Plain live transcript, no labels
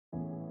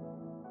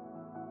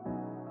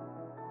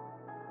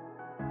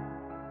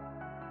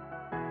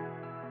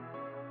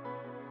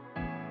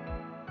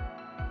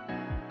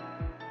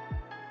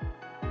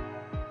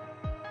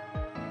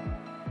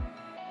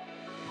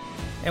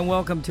And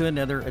welcome to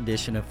another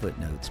edition of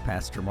Footnotes.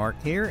 Pastor Mark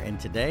here, and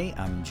today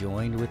I'm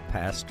joined with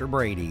Pastor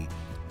Brady,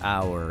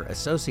 our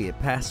Associate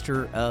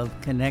Pastor of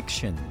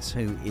Connections,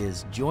 who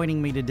is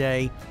joining me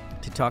today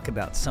to talk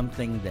about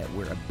something that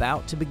we're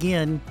about to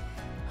begin,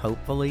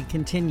 hopefully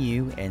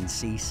continue, and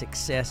see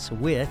success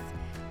with.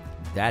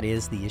 That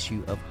is the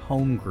issue of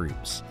home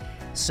groups.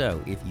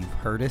 So if you've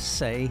heard us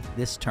say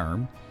this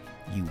term,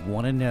 you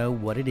want to know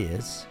what it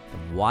is,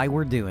 why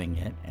we're doing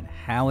it, and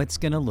how it's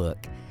going to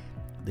look,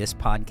 this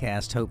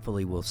podcast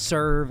hopefully will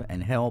serve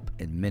and help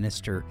and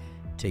minister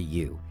to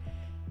you.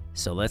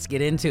 So let's get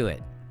into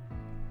it.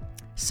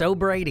 So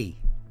Brady,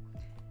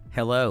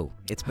 hello.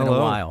 It's been a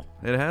while.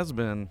 It has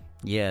been.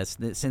 Yes,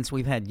 since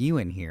we've had you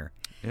in here.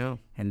 Yeah.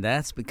 And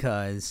that's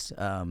because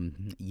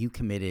you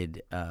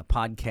committed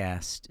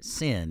podcast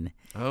sin.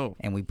 Oh.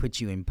 And we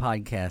put you in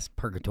podcast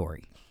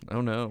purgatory.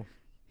 Oh, no.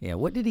 Yeah,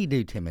 what did he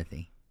do,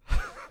 Timothy?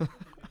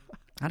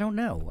 I don't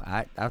know.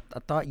 I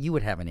thought you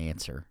would have an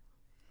answer.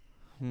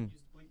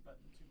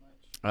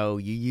 Oh,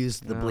 you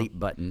used the bleep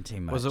button too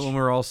much. Was it when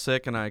we were all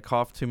sick and I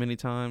coughed too many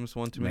times,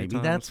 too many times? Maybe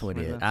that's what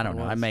it is. I don't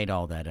know. I made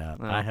all that up.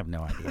 Oh. I have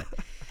no idea.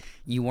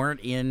 You weren't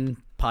in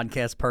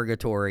podcast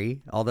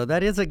purgatory, although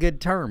that is a good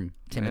term,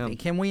 Timothy. Yeah.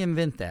 Can we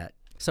invent that?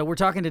 So we're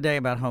talking today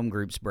about home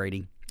groups,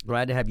 Brady.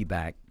 Glad to have you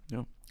back.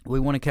 Yeah. We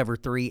want to cover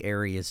three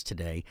areas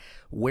today.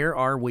 Where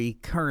are we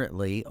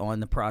currently on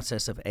the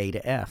process of A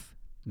to F?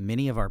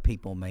 Many of our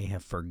people may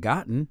have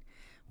forgotten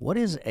what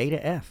is A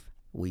to F.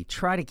 We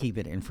try to keep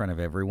it in front of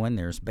everyone.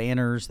 There's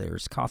banners,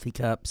 there's coffee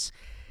cups.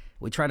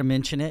 We try to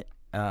mention it.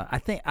 I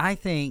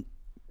think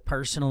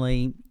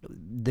personally,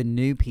 the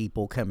new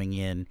people coming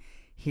in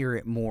hear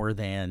it more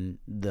than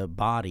the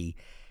body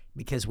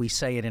because we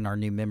say it in our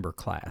new member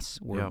class.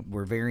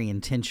 We're very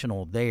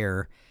intentional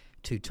there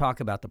to talk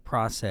about the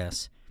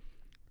process.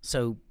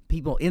 So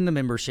people in the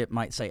membership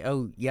might say,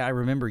 oh, yeah, I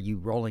remember you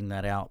rolling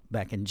that out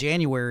back in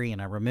January,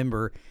 and I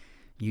remember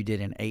you did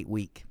an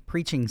 8-week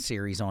preaching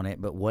series on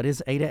it, but what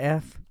is A to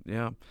F?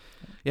 Yeah,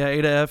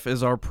 A to F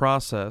is our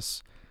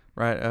process,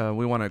 right?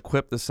 We want to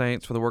equip the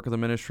saints for the work of the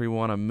ministry. We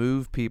want to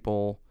move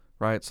people,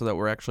 right, so that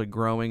we're actually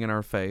growing in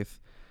our faith.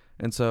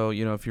 And so,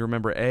 if you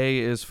remember, A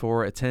is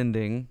for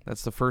attending.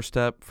 That's the first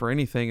step for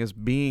anything, is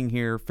being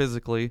here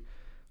physically,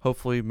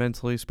 hopefully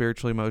mentally,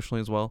 spiritually, emotionally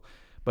as well.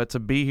 But to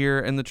be here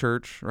in the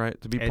church, right,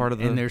 to be part of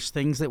the... And there's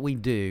things that we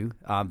do,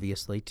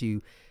 obviously,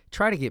 to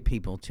try to get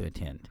people to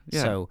attend.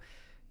 Yeah. So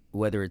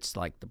whether it's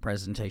like the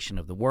presentation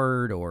of the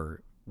word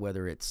or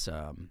whether it's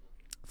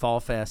Fall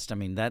Fest, I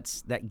mean,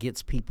 that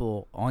gets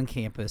people on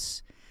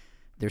campus.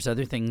 There's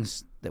other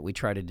things that we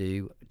try to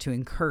do to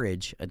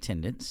encourage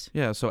attendance.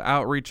 Yeah, so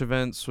outreach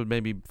events would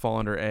maybe fall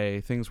under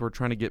A, things we're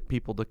trying to get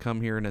people to come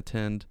here and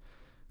attend,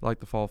 like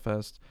the Fall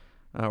Fest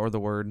or the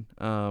Word.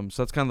 So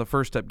that's kind of the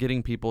first step,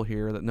 getting people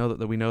here that know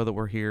that we know that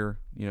we're here,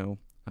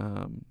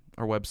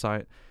 our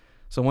website.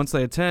 So once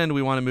they attend,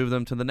 we want to move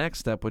them to the next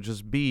step, which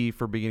is B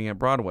for Beginning at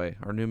Broadway,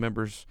 our new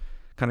members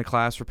kind of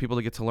class for people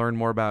to get to learn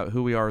more about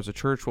who we are as a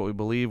church, what we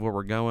believe, where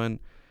we're going,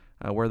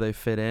 where they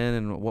fit in,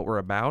 and what we're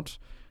about.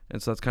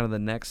 And so that's kind of the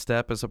next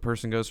step as a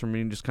person goes from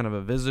being just kind of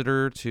a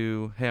visitor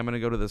to, hey, I'm going to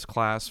go to this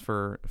class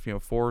for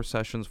 4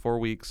 sessions, 4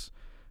 weeks,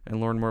 and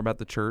learn more about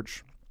the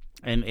church.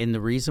 And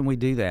the reason we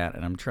do that,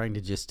 and I'm trying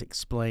to just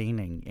explain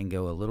and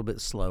go a little bit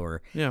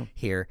slower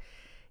here,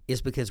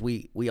 is because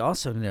we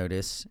also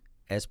notice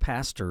as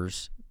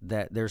pastors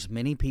that there's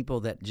many people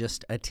that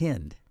just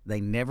attend.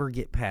 They never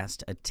get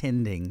past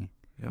attending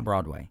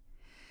Broadway.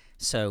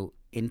 So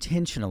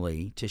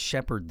intentionally, to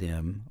shepherd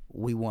them,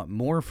 we want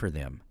more for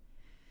them.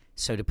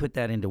 So to put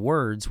that into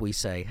words, we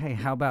say, hey,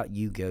 how about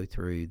you go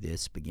through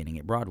this Beginning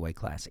at Broadway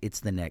class? It's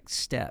the next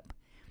step.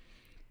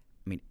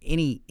 I mean,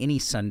 any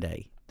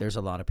Sunday, there's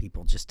a lot of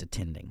people just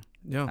attending.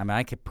 Yeah. I mean,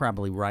 I could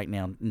probably right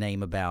now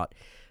name about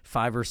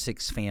 5 or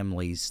 6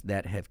 families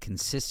that have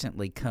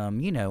consistently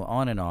come,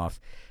 on and off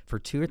for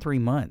 2 or 3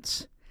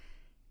 months,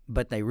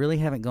 but they really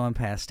haven't gone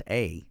past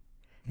A.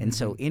 And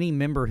so any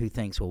member who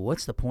thinks, well,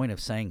 what's the point of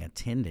saying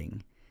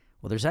attending?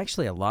 Well, there's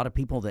actually a lot of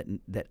people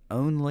that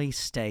only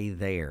stay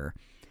there,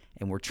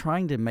 and we're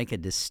trying to make a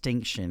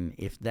distinction.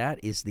 If that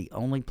is the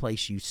only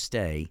place you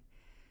stay,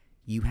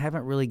 you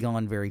haven't really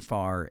gone very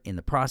far in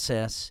the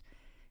process.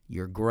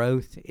 Your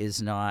growth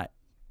is not,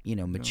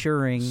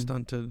 maturing.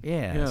 Stunted.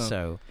 Yeah.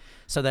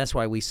 So that's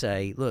why we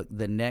say, look,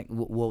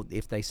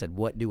 if they said,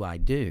 what do I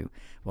do?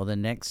 Well, the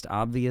next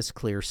obvious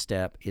clear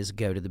step is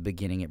go to the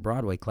Beginning at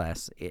Broadway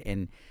class.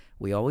 And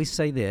we always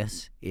say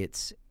this,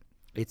 it's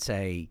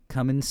a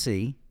come and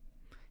see.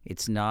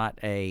 It's not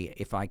a,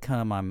 if I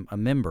come, I'm a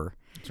member.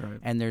 That's right.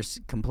 And there's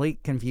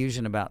complete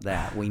confusion about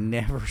that. We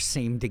never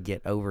seem to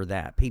get over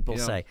that. People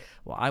say,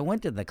 well, I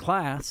went to the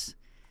class.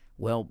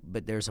 Well,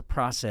 but there's a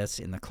process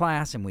in the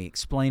class, and we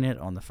explain it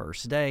on the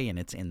first day, and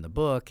it's in the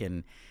book.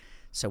 And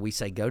so we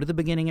say, go to the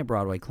Beginning at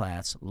Broadway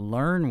class,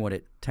 learn what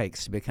it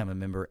takes to become a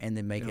member, and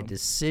then make a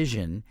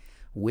decision,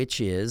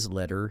 which is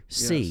letter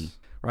C. Yes.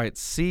 Right.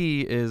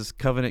 C is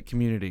covenant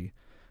community.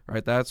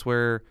 Right. That's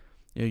where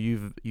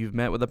you've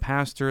met with a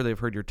pastor. They've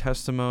heard your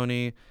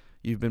testimony.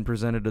 You've been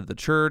presented to the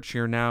church.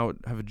 You're now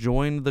have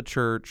joined the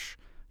church.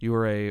 You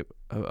are a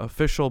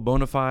official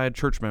bona fide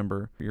church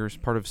member. You're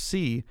part of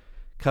C,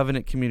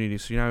 covenant community.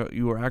 So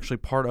you are actually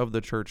part of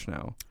the church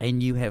now.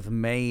 And you have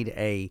made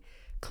a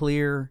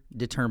clear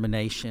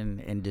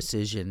determination and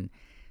decision,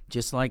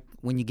 just like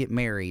when you get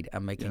married.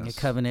 I'm making a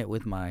covenant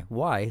with my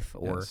wife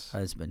or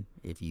husband,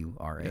 if you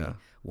are a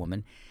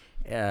woman.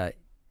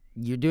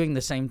 You're doing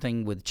the same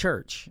thing with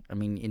church. I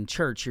mean, in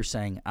church, you're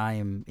saying, I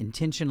am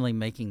intentionally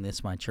making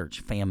this my church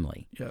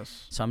family.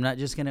 Yes. So I'm not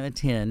just going to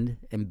attend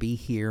and be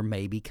here,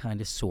 maybe,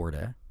 kind of, sort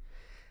of.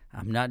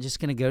 I'm not just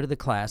going to go to the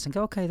class and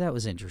go, okay, that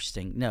was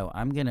interesting. No,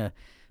 I'm going to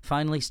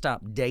finally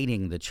stop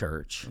dating the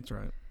church. That's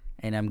right.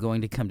 And I'm going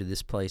to come to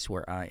this place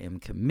where I am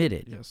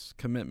committed. Yes,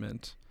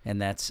 commitment.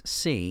 And that's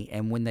C.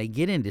 And when they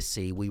get into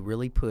C, we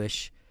really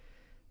push,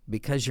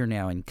 because you're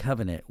now in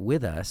covenant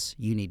with us,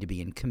 you need to be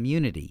in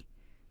community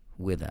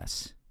with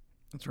us.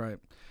 That's right.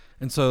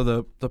 And so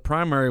the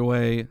primary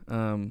way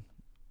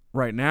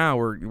right now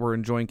we're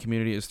enjoying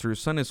community is through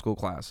Sunday school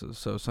classes.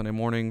 So Sunday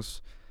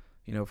mornings,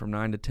 from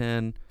 9 to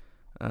 10,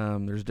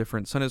 there's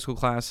different Sunday school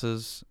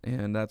classes,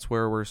 and that's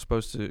where we're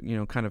supposed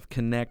to, kind of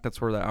connect.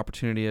 That's where the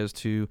opportunity is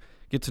to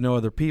get to know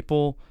other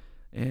people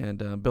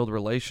and build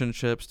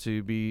relationships,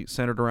 to be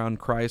centered around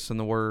Christ and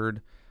the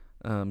Word.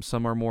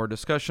 Some are more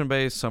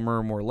discussion-based, some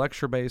are more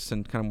lecture-based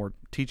and kind of more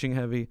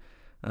teaching-heavy.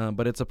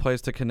 But it's a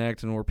place to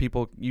connect, and where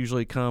people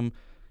usually come,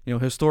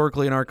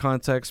 historically in our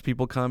context,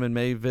 people come and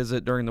may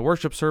visit during the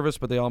worship service,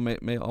 but they all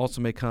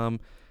may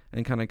come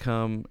and kind of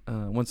come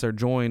once they're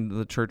joined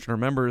the church and are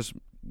members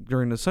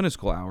during the Sunday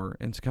school hour,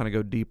 and to kind of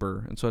go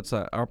deeper. And so it's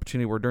an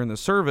opportunity where during the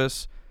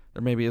service,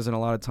 there maybe isn't a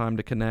lot of time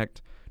to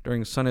connect.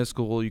 During Sunday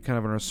school, you kind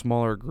of in a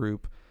smaller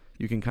group,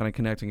 you can kind of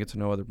connect and get to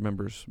know other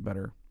members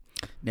better.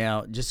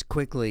 Now, just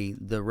quickly,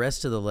 the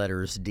rest of the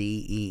letters,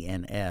 D, E,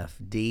 and F.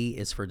 D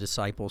is for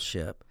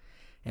discipleship.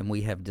 And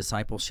we have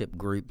discipleship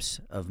groups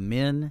of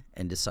men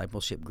and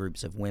discipleship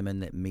groups of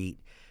women that meet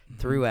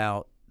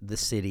throughout the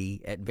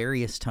city at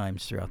various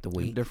times throughout the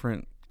week. And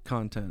different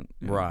content.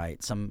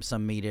 Right. Some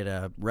meet at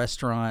a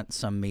restaurant,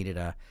 some meet at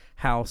a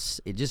house.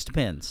 It just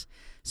depends.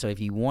 So if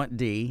you want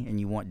D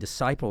and you want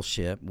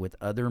discipleship with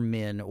other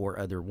men or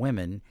other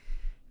women,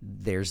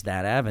 there's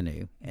that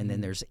avenue. And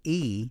then there's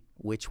E,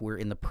 which we're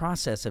in the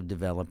process of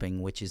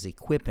developing, which is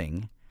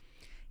equipping.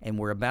 And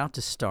we're about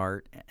to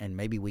start, and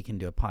maybe we can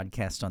do a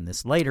podcast on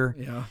this later.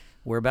 Yeah.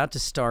 We're about to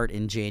start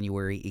in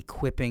January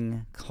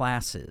equipping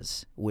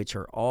classes, which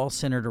are all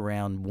centered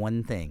around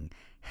one thing: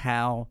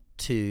 how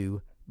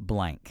to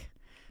blank.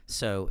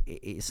 So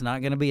it's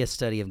not going to be a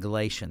study of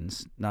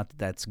Galatians. Not that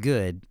that's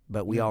good,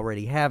 but we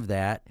already have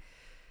that.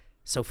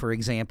 So, for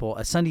example,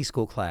 a Sunday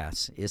school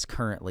class is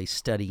currently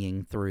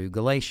studying through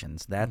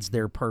Galatians. That's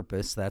their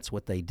purpose. That's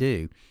what they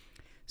do.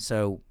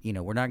 So,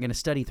 we're not going to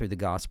study through the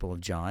Gospel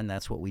of John.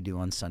 That's what we do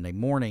on Sunday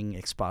morning,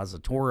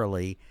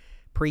 expositorily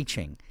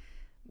preaching.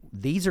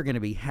 These are going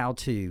to be how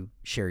to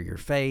share your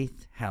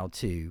faith, how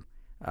to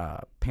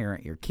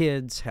parent your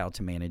kids, how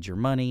to manage your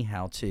money,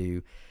 how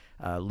to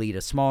lead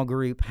a small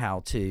group,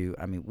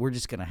 we're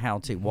just going to how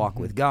to walk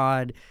with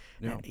God,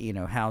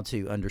 how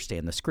to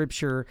understand the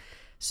Scripture.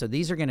 So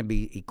these are going to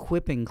be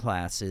equipping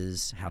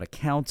classes, how to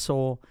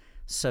counsel,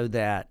 so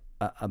that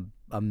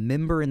a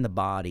member in the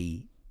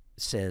body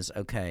says,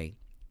 okay,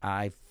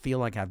 I feel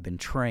like I've been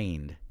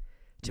trained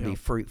to be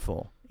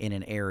fruitful in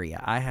an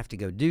area. I have to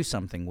go do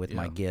something with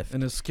my gift.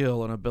 And a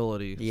skill and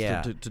ability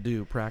to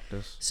do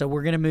practice. So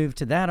we're going to move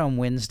to that on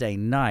Wednesday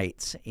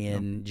nights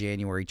in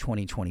January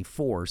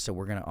 2024. So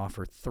we're going to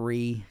offer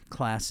 3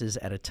 classes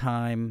at a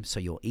time. So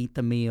you'll eat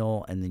the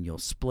meal, and then you'll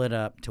split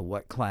up to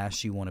what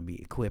class you want to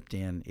be equipped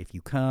in if you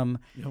come.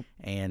 Yep.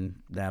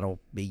 And that'll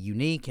be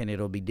unique, and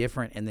it'll be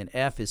different. And then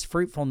F is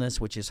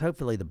fruitfulness, which is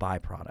hopefully the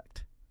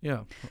byproduct.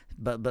 Yeah.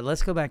 But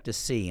let's go back to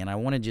C, and I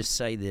want to just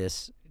say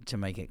this to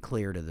make it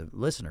clear to the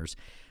listeners.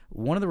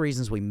 One of the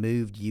reasons we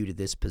moved you to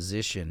this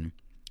position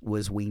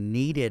was we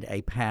needed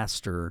a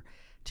pastor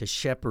to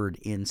shepherd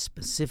in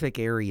specific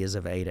areas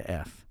of A to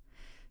F.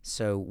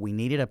 So we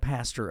needed a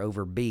pastor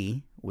over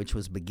B, which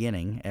was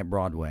beginning at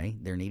Broadway.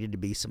 There needed to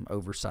be some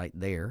oversight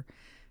there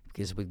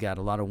because we've got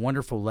a lot of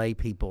wonderful lay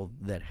people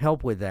that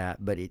help with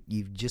that, but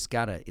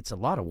it's a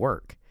lot of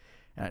work.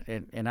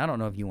 And I don't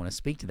know if you want to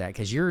speak to that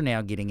because you're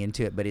now getting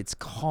into it, but it's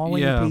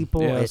calling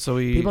people. Yeah,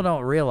 people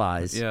don't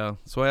realize. Yeah,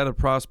 so I had a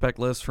prospect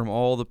list from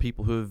all the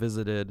people who have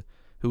visited,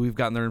 who we've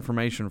gotten their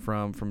information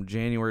from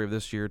January of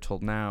this year till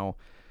now.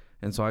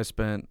 And so I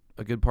spent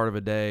a good part of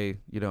a day,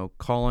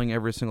 calling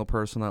every single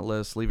person on that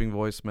list, leaving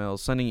voicemails,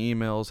 sending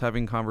emails,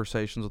 having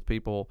conversations with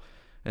people,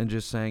 and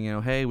just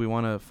saying, hey, we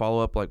want to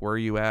follow up, like, where are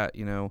you at,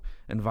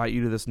 invite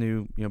you to this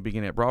new,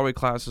 beginning at Broadway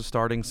classes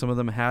starting. Some of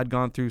them had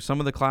gone through some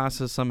of the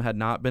classes, some had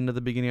not been to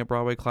the beginning at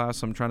Broadway class,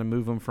 so I'm trying to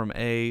move them from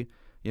A,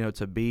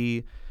 to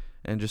B,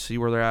 and just see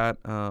where they're at.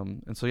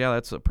 And so,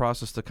 that's a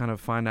process to kind of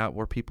find out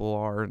where people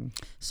are.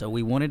 So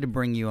we wanted to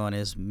bring you on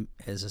as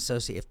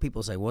associate. If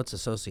people say, what's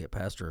associate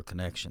pastor of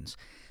connections?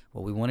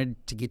 Well, we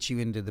wanted to get you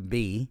into the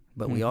B,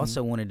 but we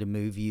also wanted to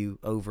move you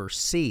over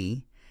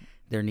C,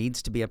 there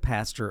needs to be a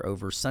pastor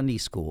over Sunday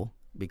school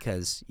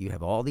because you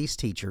have all these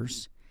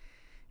teachers,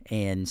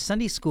 and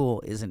Sunday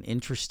school is an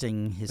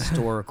interesting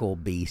historical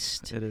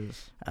beast. It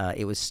is.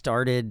 It was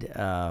started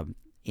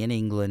in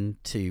England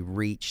to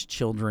reach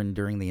children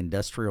during the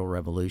Industrial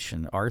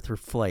Revolution. Arthur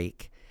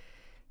Flake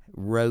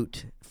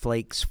wrote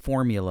Flake's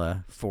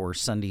formula for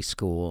Sunday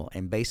school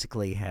and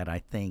basically had, I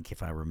think,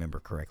 if I remember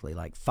correctly,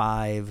 like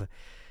 5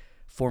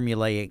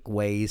 formulaic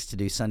ways to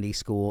do Sunday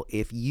school.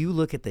 If you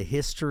look at the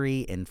history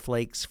in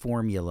Flake's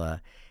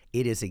formula,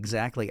 it is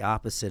exactly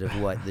opposite of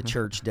what the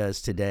church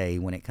does today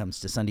when it comes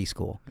to Sunday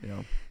school.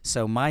 Yeah.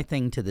 So my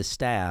thing to the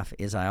staff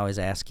is I always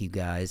ask you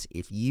guys,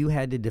 if you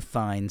had to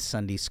define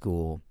Sunday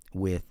school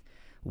with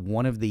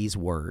one of these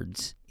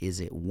words, is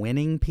it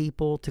winning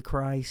people to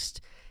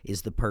Christ?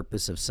 Is the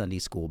purpose of Sunday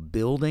school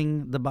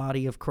building the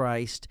body of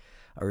Christ?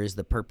 Or is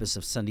the purpose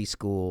of Sunday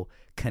school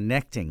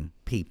connecting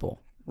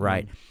people,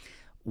 right?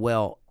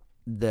 Well,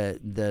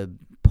 the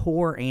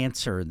poor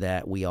answer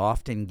that we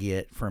often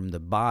get from the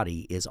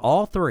body is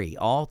all three.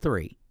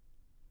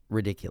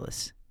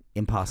 Ridiculous.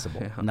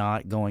 Impossible.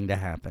 Not going to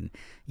happen.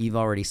 You've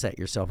already set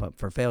yourself up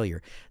for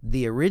failure.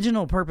 The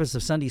original purpose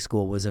of Sunday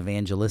school was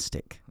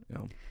evangelistic.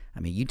 Yeah. I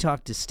mean, you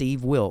talk to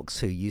Steve Wilkes,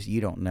 who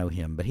you don't know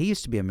him, but he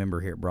used to be a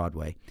member here at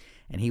Broadway,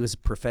 and he was a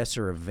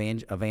professor of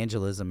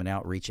evangelism and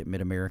outreach at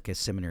Mid-America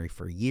Seminary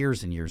for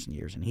years and years and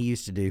years, and he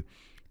used to do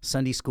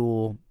Sunday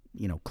school,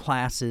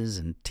 classes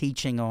and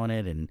teaching on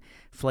it, and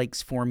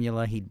Flake's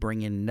formula. He'd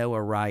bring in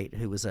Noah Wright,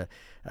 who was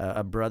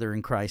a brother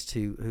in Christ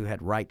who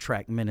had Right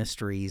Track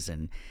Ministries,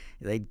 and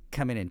they'd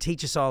come in and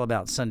teach us all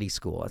about Sunday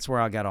school. That's where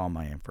I got all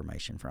my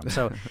information from.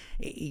 So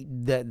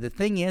the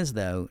thing is,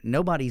 though,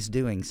 nobody's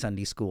doing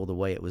Sunday school the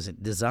way it was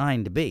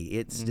designed to be.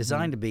 It's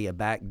designed to be a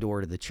back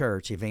door to the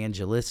church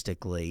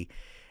evangelistically.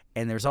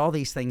 And there's all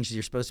these things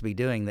you're supposed to be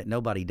doing that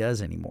nobody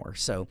does anymore.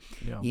 So,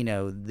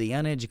 the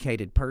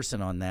uneducated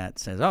person on that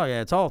says, oh,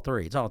 yeah, it's all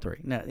three. It's all three.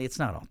 No, it's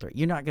not all three.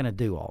 You're not going to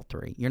do all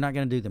three. You're not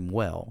going to do them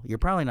well. You're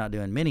probably not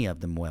doing many of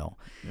them well.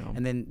 Yeah.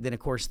 And then, of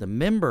course, the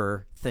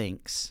member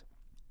thinks,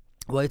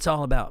 well, it's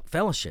all about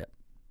fellowship.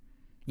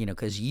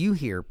 Because you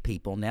hear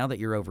people, now that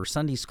you're over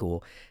Sunday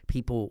school,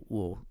 people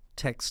will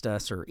text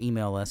us or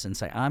email us and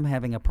say, I'm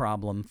having a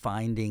problem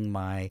finding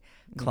my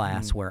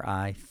class where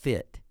I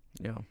fit.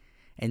 Yeah.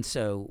 And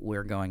so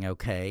we're going,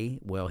 okay,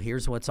 well,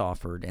 here's what's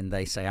offered. And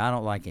they say, I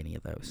don't like any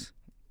of those.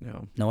 Yeah.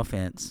 No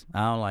offense.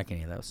 I don't like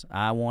any of those.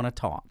 I want to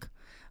talk,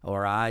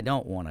 or I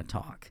don't want to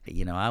talk.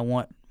 I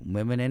want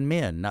women and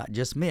men, not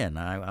just men.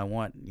 I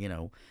want,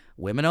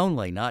 women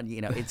only, not,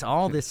 it's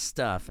all this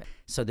stuff.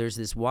 So there's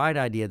this wide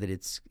idea that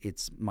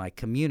it's my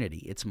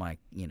community. It's my,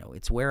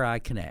 it's where I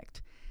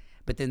connect.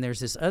 But then there's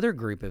this other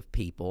group of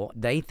people.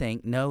 They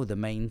think, no, the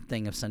main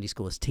thing of Sunday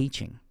school is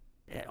teaching.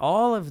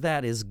 All of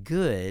that is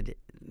good.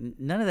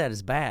 None of that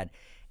is bad.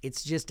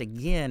 It's just,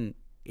 again,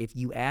 if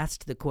you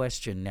asked the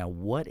question, now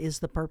what is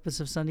the purpose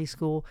of Sunday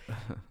school?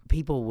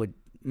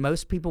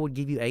 Most people would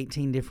give you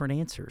 18 different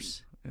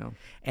answers. Yeah.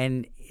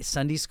 And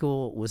Sunday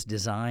school was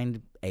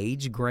designed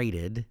age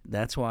graded.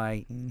 That's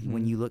why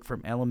when you look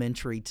from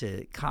elementary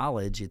to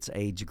college, it's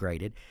age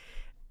graded.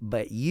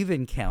 But you've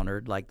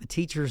encountered, like, the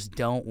teachers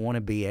don't want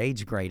to be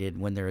age graded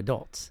when they're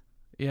adults.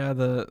 Yeah,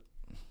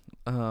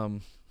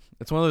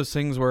 it's one of those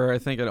things where I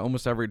think at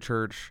almost every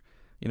church,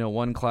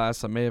 one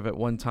class, I may have at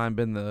one time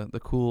been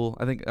the cool.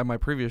 I think at my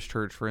previous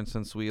church, for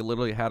instance, we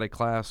literally had a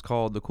class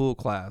called the cool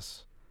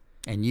class.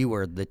 And you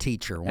were the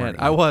teacher, weren't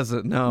you? I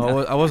wasn't.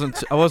 No, I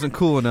wasn't. I wasn't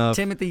cool enough.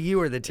 Timothy, you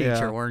were the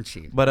teacher, weren't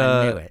you? But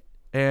I knew it.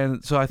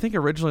 And so I think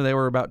originally they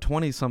were about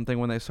 20-something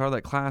when they started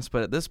that class.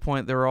 But at this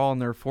point, they were all in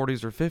their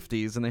 40s or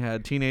 50s, and they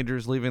had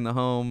teenagers leaving the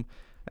home,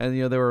 and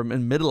they were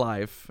in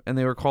midlife, and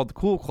they were called the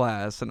cool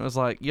class. And it was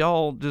like,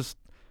 y'all just.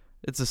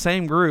 It's the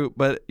same group,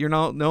 but you're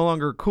no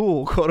longer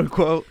cool, quote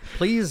unquote.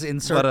 Please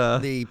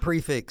insert the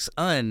prefix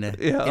 "un"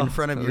 in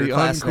front of your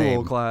class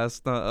name. Uncool class.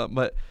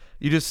 But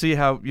you just see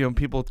how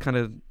people kind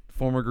of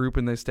form a group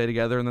and they stay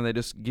together, and then they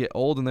just get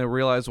old and they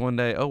realize one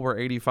day, oh, we're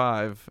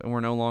 85 and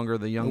we're no longer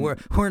the young.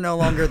 We're no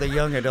longer the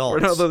young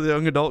adults. We're not the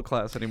young adult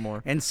class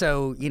anymore. And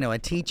so a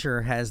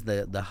teacher has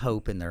the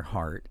hope in their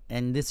heart,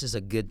 and this is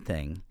a good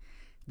thing.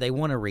 They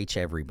want to reach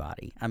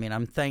everybody. I mean,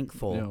 I'm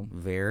thankful,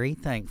 very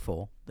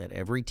thankful, that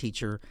every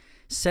teacher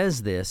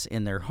says this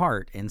in their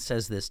heart and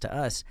says this to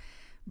us.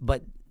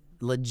 But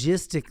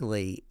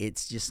logistically,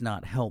 it's just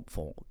not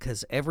helpful,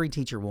 because every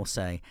teacher will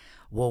say,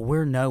 well,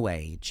 we're no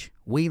age.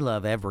 We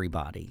love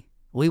everybody.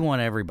 We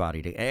want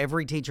everybody to.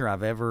 Every teacher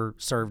I've ever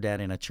served at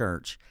in a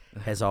church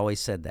has always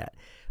said that.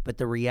 But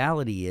the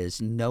reality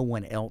is no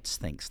one else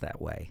thinks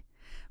that way.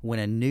 When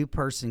a new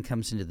person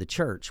comes into the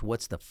church,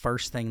 what's the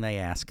first thing they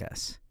ask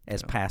us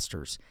as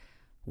pastors?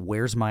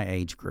 Where's my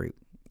age group?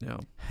 Yeah.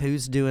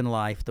 Who's doing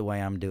life the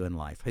way I'm doing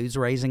life? Who's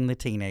raising the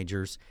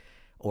teenagers?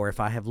 Or if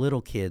I have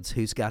little kids,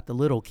 who's got the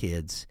little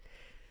kids?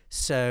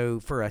 So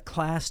for a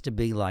class to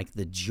be like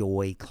the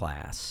Joy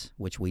class,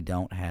 which we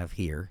don't have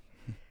here,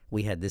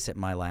 we had this at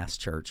my last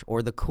church,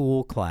 or the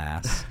Cool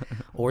class,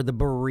 or the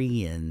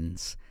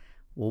Bereans,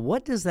 Well,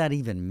 what does that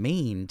even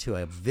mean to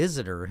a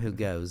visitor who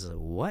goes,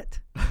 what?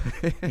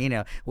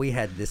 We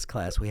had this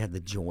class, we had the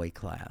joy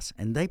class,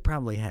 and they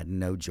probably had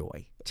no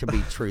joy, to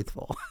be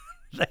truthful.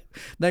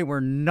 They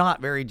were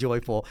not very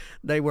joyful.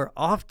 They were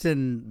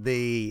often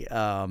the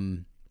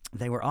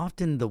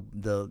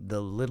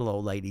little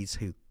old ladies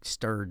who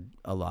stirred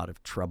a lot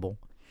of trouble.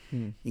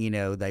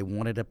 They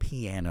wanted a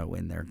piano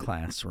in their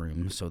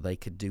classroom so they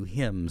could do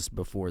hymns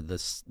before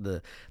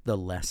the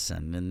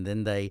lesson, and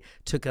then they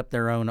took up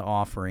their own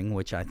offering,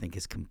 which I think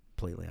is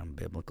completely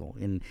unbiblical,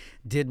 and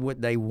did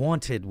what they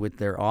wanted with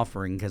their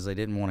offering because they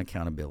didn't want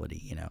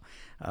accountability,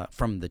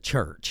 from the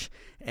church.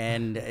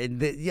 And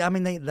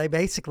they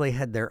basically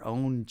had their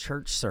own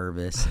church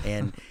service,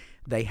 and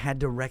they had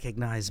to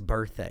recognize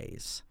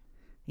birthdays.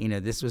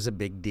 This was a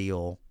big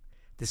deal.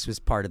 This was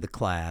part of the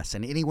class,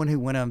 and anyone who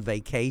went on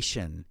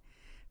vacation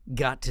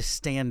got to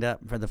stand up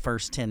for the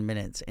first 10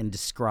 minutes and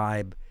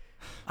describe,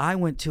 I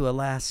went to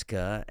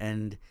Alaska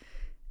and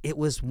it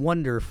was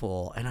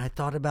wonderful, and I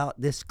thought about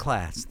this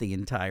class the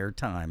entire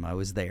time I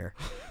was there.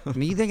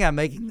 You think I'm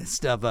making this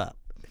stuff up?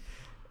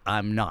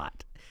 I'm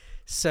not.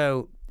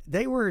 So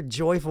they were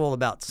joyful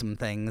about some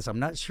things. I'm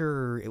not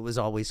sure it was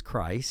always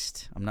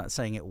Christ. I'm not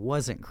saying it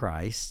wasn't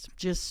Christ.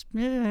 Just,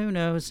 who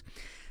knows?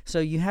 So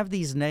you have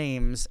these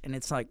names, and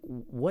it's like,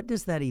 what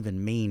does that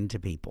even mean to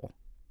people?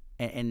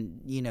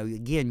 And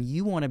again,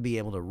 you want to be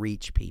able to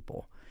reach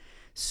people.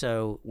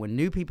 So when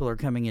new people are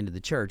coming into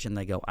the church and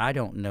they go, I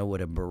don't know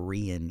what a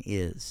Berean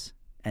is,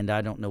 and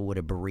I don't know what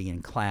a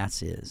Berean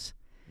class is.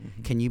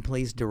 Can you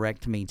please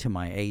direct me to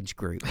my age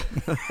group?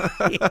 That's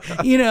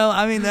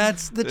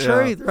the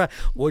truth, right?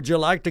 Would you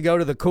like to go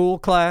to the cool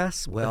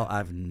class? Well,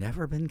 I've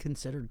never been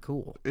considered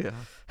cool. Yeah.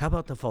 How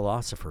about the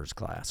philosopher's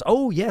class?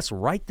 Oh, yes,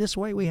 right this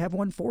way. We have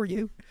one for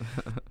you.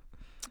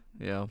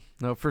 Yeah,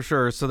 no, for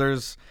sure. So there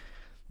is,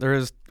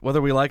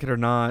 whether we like it or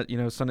not,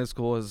 Sunday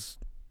school has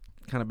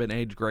kind of been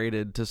age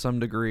graded to some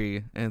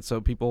degree. And so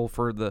people,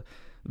 for the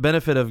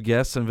benefit of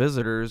guests and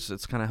visitors,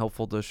 it's kind of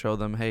helpful to show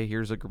them, hey,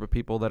 here's a group of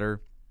people that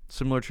are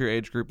similar to your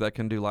age group that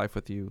can do life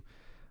with you.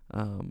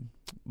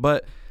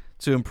 But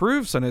to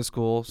improve Sunday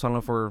school, so I don't know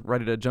if we're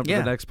ready to jump to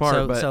the next part.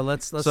 So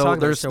let's talk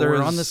about it. So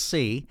we're on the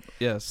C.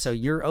 Yes. So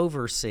you're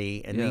over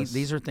C, and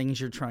these are things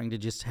you're trying to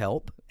just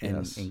help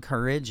and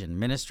encourage and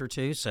minister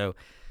to. So,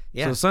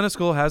 yeah. So Sunday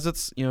school has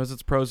its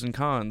pros and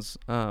cons,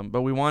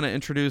 but we want to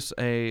introduce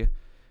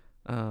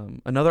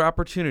another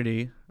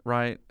opportunity,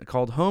 right,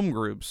 called home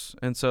groups.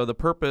 And so the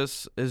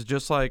purpose is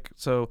just like,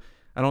 so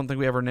I don't think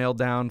we ever nailed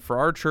down for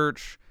our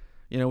church.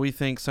 We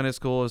think Sunday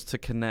school is to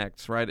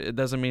connect, right? It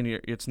doesn't mean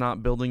it's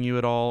not building you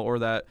at all, or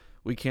that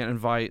we can't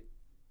invite,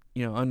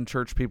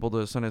 unchurched people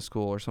to Sunday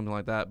school or something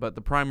like that. But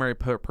the primary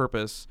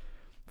purpose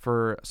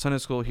for Sunday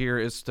school here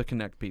is to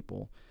connect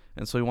people.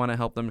 And so we want to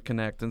help them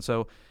connect. And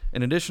so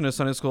in addition to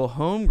Sunday school,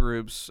 home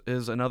groups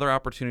is another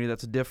opportunity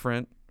that's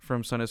different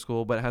from Sunday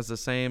school, but it has the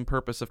same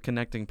purpose of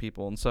connecting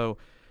people. And so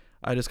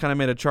I just kind of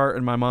made a chart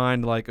in my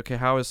mind, like, okay,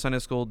 how is Sunday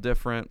school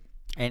different?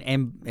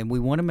 And we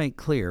want to make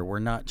clear, we're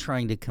not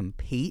trying to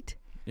compete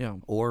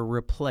or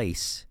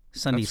replace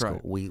Sunday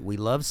school. Right. We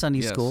love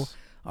Sunday school.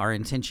 Our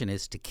intention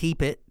is to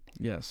keep it.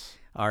 Yes.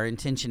 Our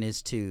intention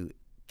is to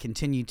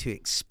continue to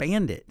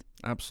expand it.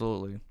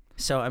 Absolutely.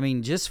 So,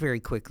 just very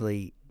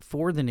quickly,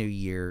 for the new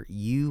year,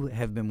 you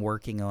have been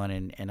working on,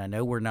 and I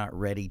know we're not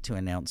ready to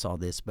announce all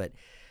this, but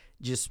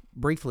just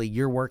briefly,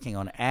 you're working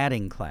on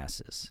adding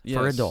classes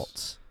for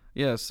adults.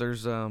 Yes,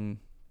 there's 2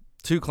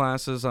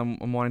 classes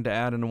I'm wanting to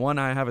add, and one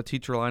I have a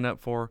teacher lined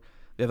up for.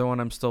 The other one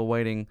I'm still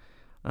waiting,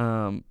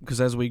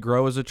 because as we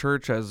grow as a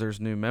church, as there's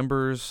new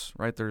members,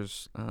 right,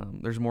 there's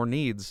more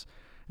needs.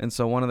 And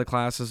so one of the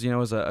classes,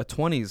 is a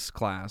 20s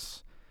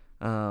class.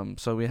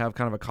 So we have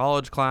kind of a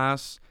college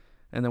class,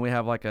 and then we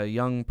have like a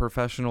young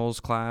professionals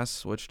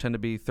class, which tend to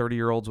be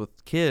 30-year-olds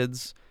with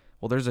kids.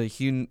 Well, there's a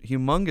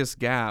humongous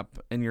gap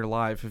in your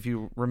life if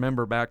you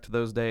remember back to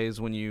those days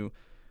when you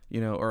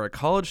are a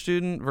college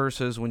student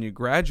versus when you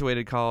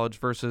graduated college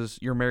versus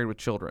you're married with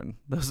children.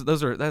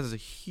 That is a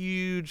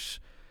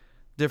huge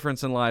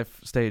difference in life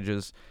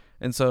stages.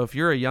 And so if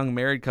you're a young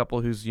married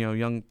couple who's,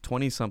 young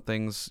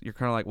 20-somethings, you're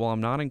kind of like, well,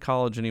 I'm not in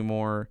college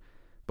anymore,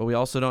 but we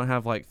also don't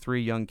have like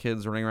 3 young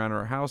kids running around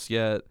our house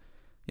yet.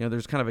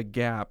 There's kind of a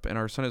gap in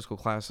our Sunday school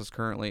classes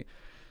currently.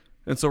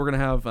 And so we're going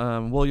to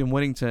have William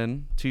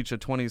Whittington teach a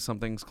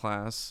 20-somethings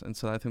class. And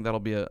so I think that'll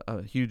be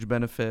a huge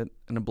benefit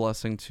and a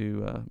blessing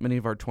to many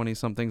of our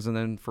 20-somethings. And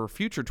then for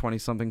future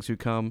 20-somethings who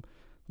come,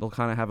 they'll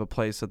kind of have a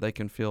place that they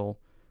can feel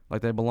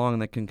like they belong and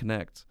they can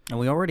connect. And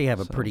we already have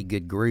a pretty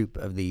good group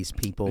of these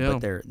people, but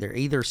they're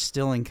either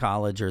still in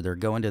college or they're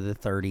going to the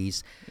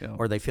 30s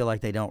or they feel like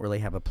they don't really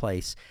have a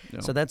place.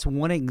 So that's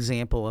one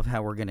example of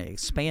how we're going to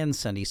expand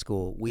Sunday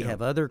school. We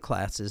have other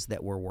classes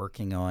that we're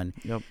working on.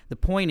 The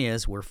point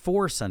is, we're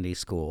for Sunday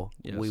school.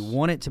 We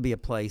want it to be a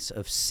place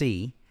of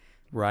C,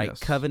 right?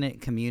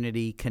 Covenant,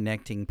 community,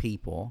 connecting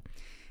people.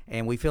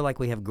 And we feel like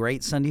we have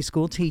great Sunday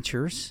school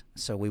teachers,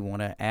 so we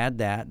want to add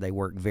that. They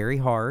work very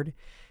hard,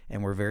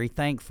 and we're very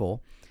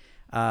thankful.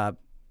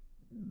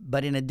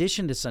 But in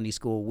addition to Sunday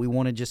school, we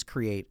want to just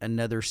create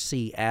another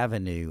C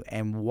avenue.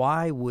 And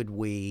why would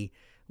we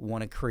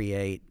want to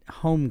create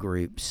home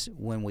groups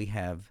when we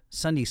have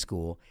Sunday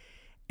school?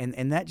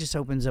 And that just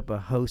opens up a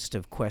host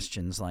of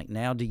questions like,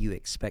 now do you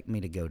expect me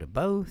to go to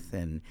both?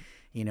 And,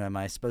 am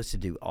I supposed to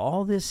do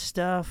all this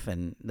stuff?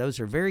 And those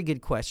are very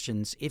good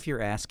questions. If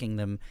you're asking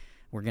them,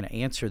 we're going to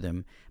answer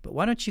them. But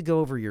why don't you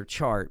go over your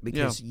chart?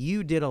 Because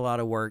you did a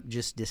lot of work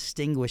just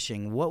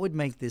distinguishing what would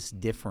make this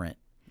different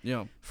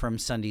from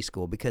Sunday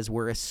school, because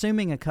we're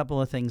assuming a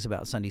couple of things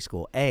about Sunday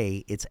school.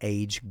 A, it's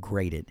age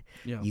graded.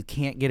 You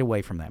can't get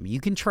away from that. You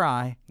can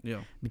try,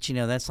 but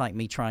that's like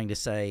me trying to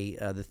say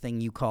the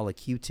thing you call a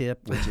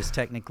Q-tip, which is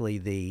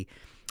technically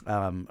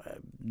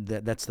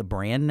that's the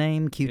brand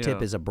name.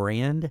 Q-tip is a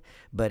brand,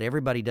 but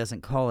everybody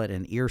doesn't call it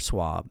an ear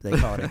swab. They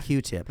call it a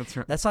Q-tip. That's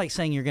right. That's like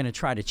saying you're going to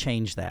try to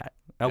change that.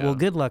 Well,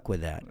 good luck with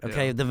that.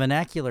 Okay, the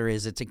vernacular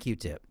is it's a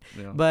Q-tip,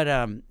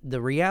 but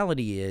the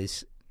reality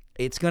is,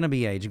 it's going to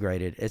be age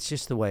graded. It's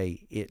just the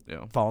way it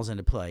falls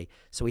into play.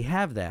 So we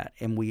have that,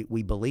 and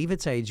we believe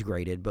it's age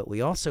graded, but we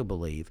also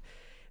believe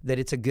that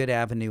it's a good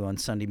avenue on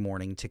Sunday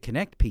morning to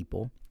connect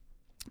people.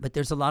 But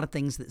there's a lot of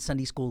things that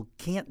Sunday school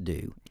can't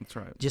do. That's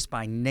right. Just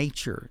by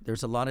nature.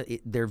 There's a lot of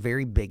they're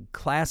very big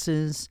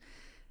classes.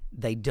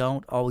 They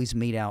don't always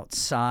meet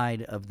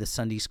outside of the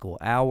Sunday school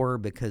hour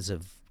because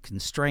of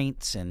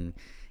constraints and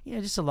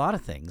just a lot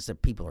of things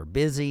that people are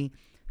busy.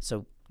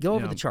 So go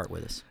over the chart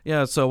with us.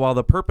 Yeah, so while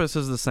the purpose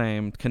is the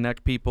same,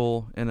 connect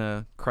people in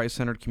a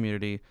Christ-centered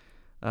community,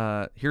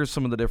 here's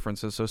some of the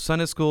differences. So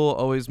Sunday school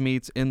always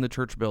meets in the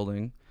church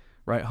building,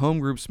 right? Home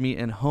groups meet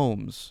in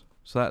homes.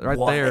 So that right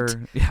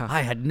there,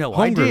 I had no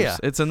home idea. Groups,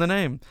 it's in the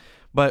name.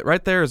 But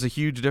right there is a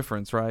huge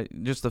difference, right?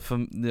 Just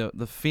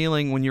the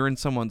feeling when you're in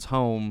someone's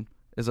home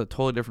is a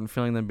totally different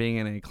feeling than being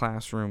in a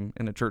classroom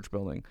in a church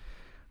building.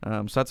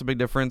 So that's a big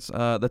difference.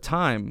 The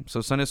time.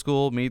 So Sunday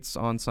school meets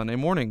on Sunday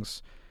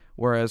mornings,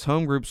 whereas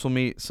home groups will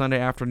meet Sunday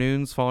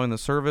afternoons following the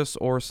service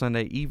or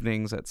Sunday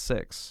evenings at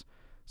 6.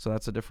 So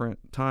that's a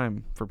different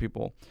time for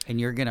people. And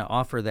you're going to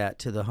offer that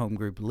to the home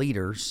group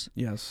leaders.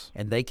 Yes.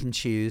 And they can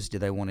choose, do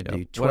they want to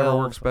do 12 whatever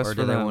works best or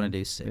do for they them. want to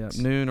do 6?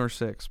 Yeah, noon or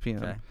 6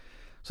 p.m. Okay.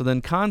 So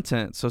then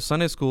content. So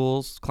Sunday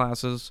schools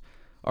classes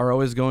are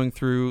always going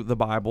through the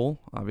Bible,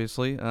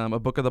 obviously, a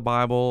book of the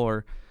Bible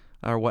or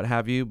what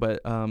have you.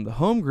 But the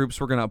home groups,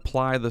 we're going to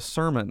apply the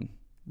sermon,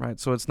 right?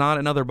 So it's not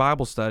another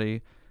Bible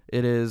study.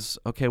 It is,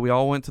 okay, we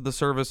all went to the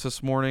service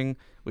this morning.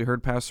 We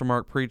heard Pastor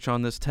Mark preach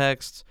on this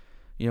text.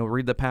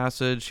 Read the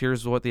passage.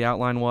 Here's what the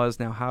outline was.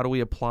 Now, how do we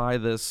apply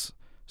this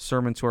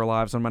sermon to our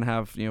lives? I'm going to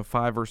have,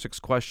 5 or 6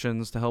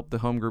 questions to help the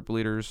home group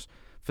leaders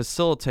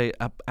facilitate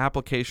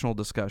applicational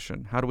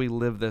discussion. How do we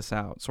live this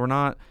out? So we're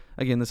not,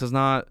 again, this is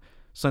not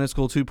Sunday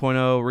School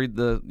 2.0, read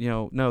the,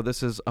 no,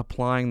 this is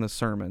applying the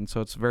sermon. So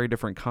it's very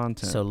different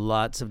content. So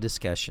lots of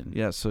discussion.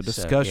 Yes, so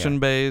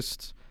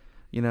discussion-based,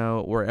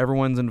 where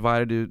everyone's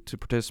invited to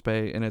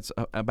participate, and it's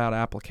about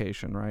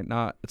application, right?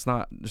 It's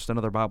not just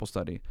another Bible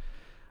study.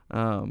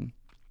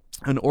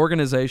 An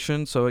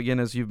organization, so again,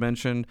 as you've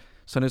mentioned,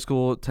 Sunday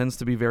school tends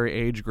to be very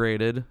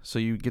age-graded, so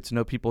you get to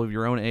know people of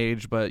your own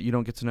age, but you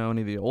don't get to know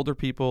any of the older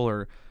people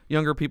or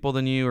younger people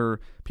than you or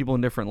people in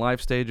different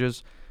life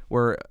stages,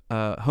 where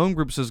home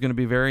groups is going to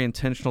be very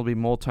intentional to be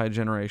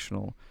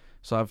multi-generational.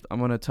 So I'm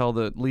going to tell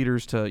the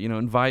leaders to,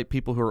 invite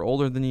people who are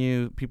older than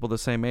you, people the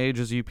same age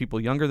as you, people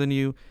younger than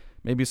you,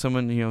 maybe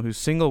someone, who's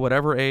single,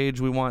 whatever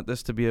age. We want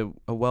this to be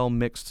a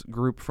well-mixed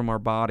group from our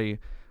body,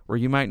 where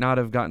you might not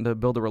have gotten to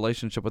build a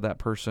relationship with that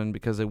person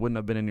because they wouldn't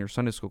have been in your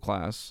Sunday school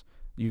class.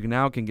 You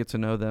now can get to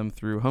know them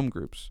through home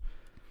groups.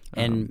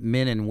 And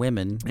men and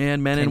women.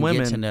 And men and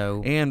women. Get to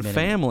know and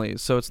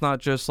families. So it's not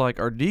just like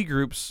our D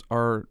groups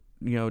are,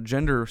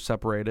 gender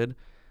separated.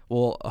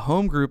 Well, a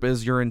home group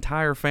is your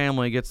entire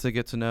family gets to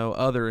get to know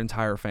other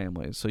entire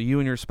families. So you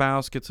and your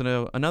spouse get to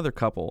know another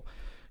couple.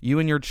 You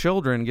and your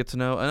children get to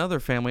know another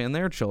family and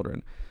their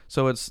children.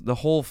 So it's the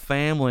whole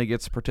family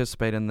gets to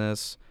participate in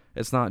this.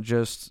 It's not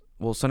just,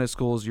 Sunday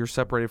school is you're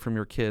separated from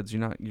your kids.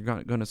 You're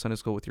not going to Sunday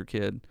school with your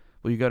kid.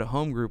 Well, you go to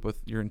home group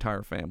with your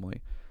entire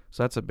family.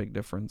 So that's a big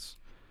difference.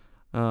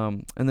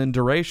 And then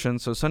duration.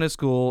 So Sunday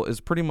school is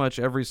pretty much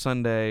every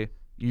Sunday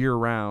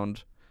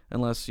year-round,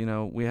 unless,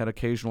 we had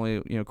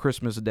occasionally,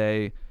 Christmas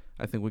Day.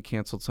 I think we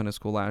canceled Sunday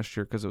school last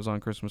year because it was on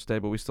Christmas Day,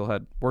 but we still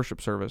had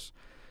worship service.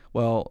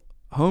 Well,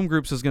 home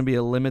groups is going to be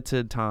a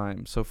limited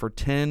time. So for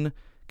 10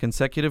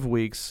 consecutive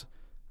weeks,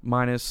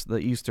 minus the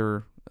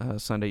Easter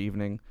Sunday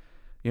evening,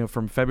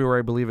 from February,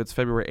 I believe it's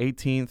February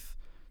 18th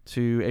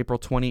to April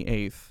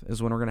 28th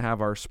is when we're going to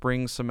have our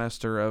spring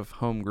semester of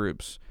home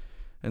groups.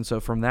 And so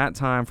from that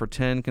time, for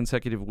 10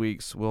 consecutive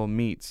weeks, we'll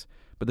meet.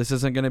 But this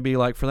isn't going to be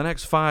like for the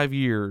next 5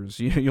 years,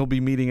 you'll be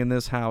meeting in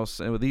this house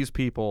and with these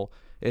people.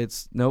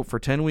 It's, nope, for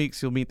 10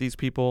 weeks, you'll meet these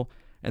people.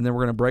 And then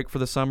we're going to break for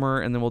the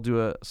summer, and then we'll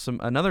do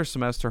another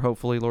semester,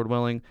 hopefully, Lord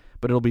willing.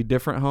 But it'll be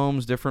different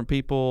homes, different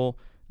people,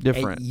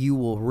 different. You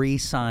will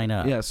re-sign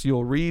up. Yes,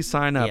 you'll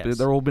re-sign up. Yes.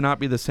 There will not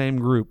be the same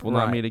group. Will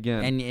not meet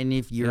again. And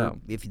if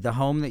if the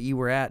home that you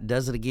were at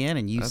does it again,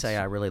 and you say,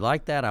 I really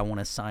like that, I want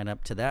to sign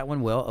up to that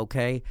one, well,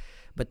 okay.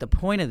 But the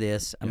point of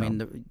this, I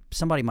mean,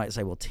 somebody might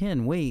say, well,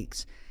 10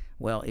 weeks.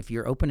 Well, if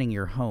you're opening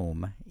your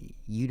home,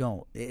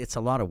 it's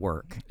a lot of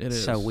work. It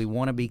is. So we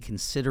want to be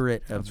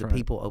considerate of the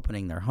people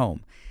opening their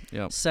home.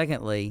 Yep.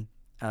 Secondly,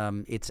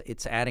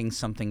 it's adding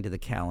something to the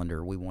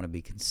calendar. We want to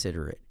be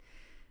considerate.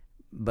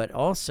 But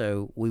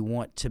also, we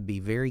want to be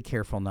very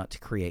careful not to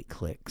create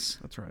cliques.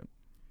 That's right.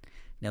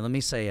 Now, let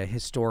me say a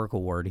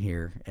historical word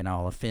here, and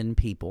I'll offend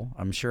people.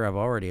 I'm sure I've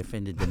already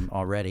offended them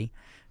already.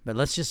 But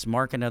let's just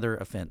mark another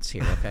offense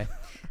here, okay?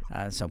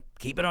 So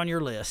keep it on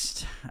your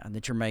list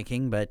that you're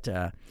making. But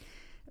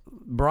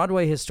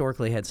Broadway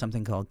historically had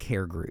something called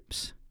care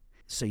groups.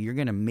 So you're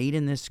going to meet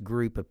in this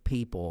group of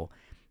people,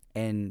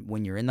 and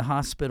when you're in the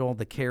hospital,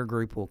 the care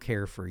group will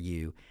care for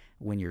you.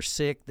 When you're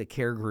sick, the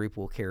care group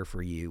will care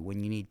for you.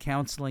 When you need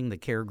counseling, the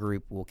care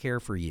group will care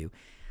for you.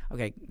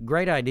 Okay,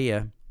 great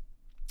idea.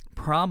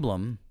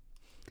 Problem,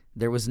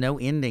 there was no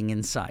ending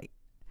in sight.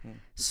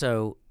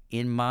 So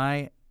in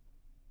my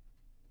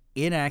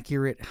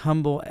inaccurate,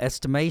 humble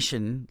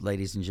estimation,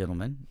 ladies and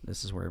gentlemen,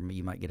 this is where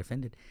you might get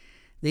offended,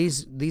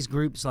 these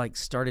groups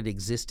started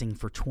existing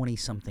for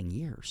 20-something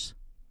years.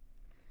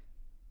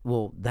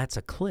 Well, that's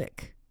a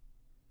clique.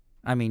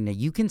 I mean,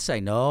 you can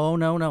say,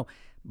 no.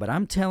 But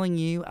I'm telling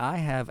you, I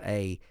have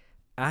a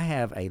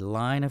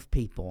line of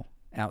people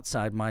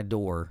outside my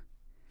door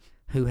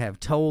who have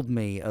told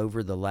me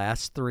over the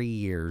last 3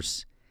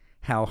 years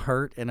how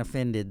hurt and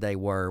offended they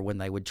were when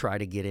they would try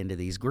to get into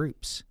these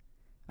groups.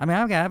 I mean,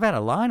 I've had a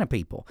line of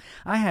people.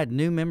 I had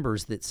new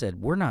members that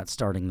said, we're not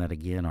starting that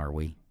again, are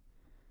we?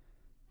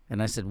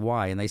 And I said,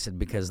 why? And they said,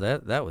 because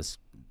it was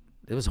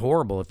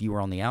horrible if you were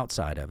on the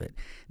outside of it.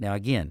 Now,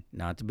 again,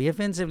 not to be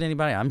offensive to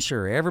anybody, I'm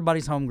sure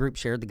everybody's home group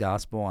shared the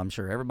gospel. I'm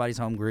sure everybody's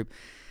home group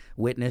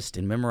witnessed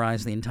and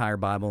memorized the entire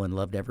Bible and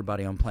loved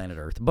everybody on planet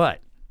Earth.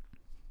 But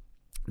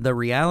the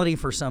reality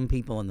for some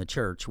people in the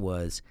church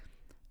was,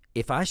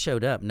 if I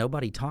showed up,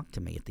 nobody talked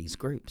to me at these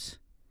groups.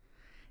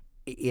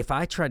 If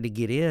I tried to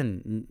get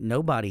in,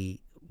 nobody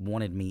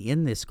wanted me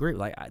in this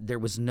group. There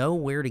was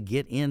nowhere to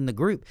get in the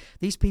group.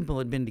 These people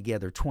had been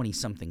together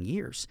 20-something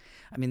years.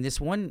 I mean,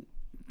 this one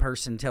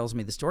person tells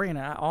me the story, and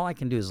all I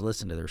can do is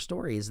listen to their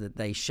story, is that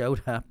they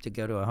showed up to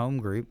go to a home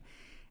group,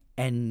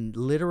 and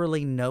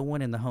literally no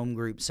one in the home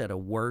group said a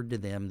word to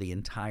them the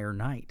entire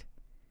night.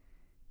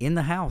 In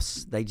the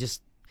house,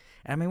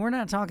 we're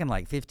not talking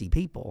like 50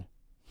 people.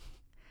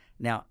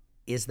 Now,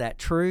 is that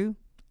true?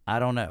 I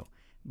don't know.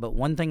 But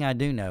one thing I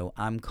do know,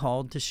 I'm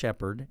called to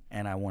shepherd,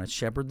 and I want to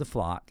shepherd the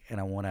flock,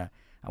 and I want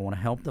to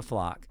help the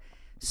flock.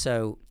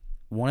 So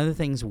one of the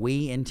things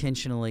we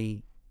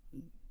intentionally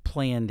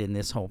planned in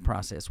this whole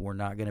process, we're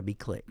not going to be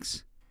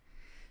cliques.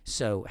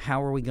 So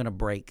how are we going to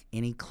break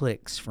any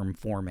cliques from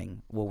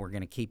forming? Well, we're going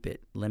to keep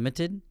it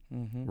limited,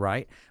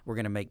 right? We're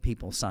going to make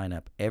people sign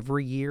up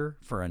every year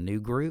for a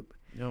new group.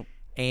 Yep.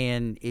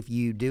 And if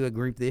you do a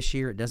group this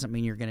year, it doesn't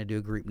mean you're going to do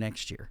a group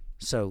next year.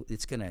 So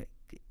it's going to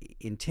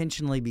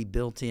intentionally be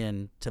built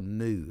in to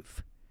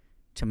move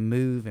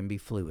and be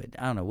fluid.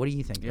 I don't know. What do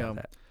you think about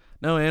that?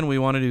 No, and we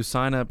want to do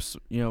signups,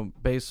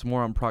 based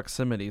more on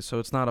proximity. So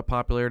it's not a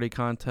popularity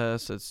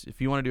contest. It's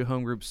if you want to do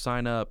home groups,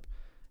 sign up,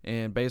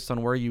 and based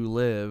on where you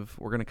live,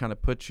 we're going to kind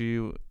of put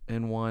you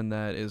in one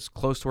that is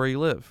close to where you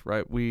live,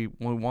 right? We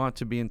want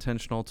to be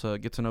intentional to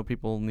get to know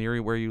people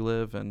near where you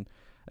live, and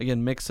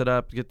again, mix it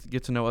up,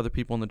 get to know other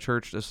people in the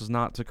church. This is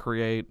not to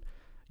create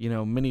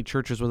many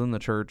churches within the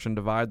church and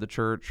divide the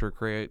church or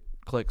create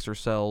cliques or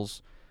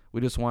cells.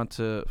 We just want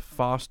to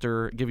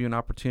give you an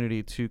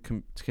opportunity to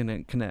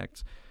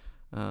connect.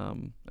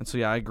 And so,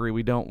 I agree.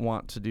 We don't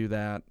want to do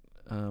that.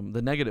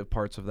 The negative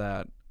parts of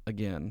that,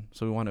 again,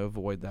 so we want to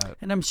avoid that.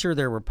 And I'm sure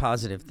there were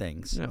positive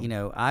things.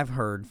 Yeah. I've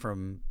heard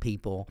from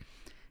people,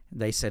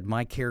 they said,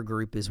 my care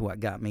group is what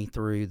got me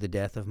through the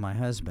death of my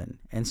husband.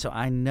 And so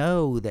I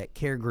know that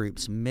care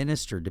groups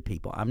ministered to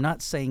people. I'm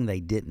not saying they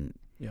didn't.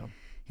 Yeah.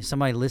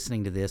 Somebody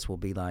listening to this will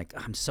be like,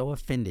 I'm so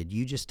offended.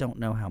 You just don't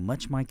know how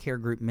much my care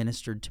group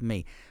ministered to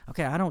me.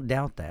 Okay, I don't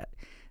doubt that.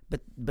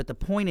 But the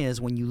point is,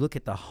 when you look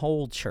at the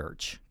whole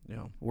church,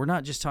 we're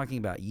not just talking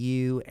about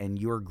you and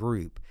your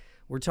group.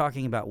 We're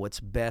talking about what's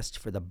best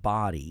for the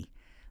body.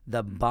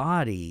 The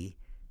body,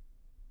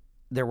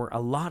 there were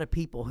a lot of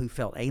people who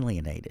felt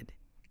alienated.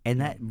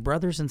 And that,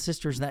 brothers and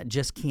sisters, that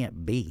just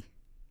can't be.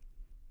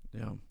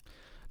 Yeah.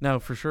 No,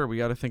 for sure. We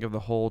got to think of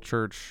the whole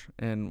church,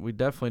 and we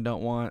definitely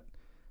don't want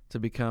to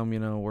become,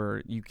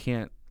 where you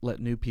can't let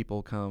new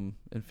people come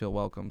and feel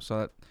welcome.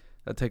 So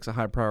that takes a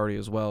high priority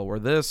as well. Where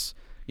this,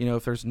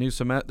 if there's new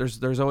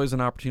there's always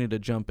an opportunity to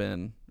jump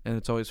in, and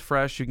it's always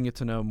fresh. You can get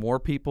to know more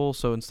people.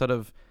 So instead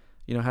of,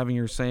 having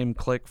your same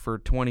clique for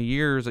 20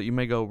 years that you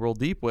may go real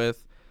deep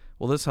with,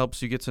 well, this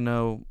helps you get to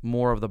know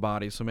more of the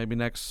body. So maybe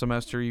next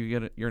semester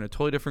you're in a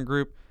totally different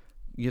group.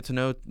 You get to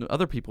know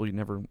other people you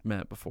never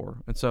met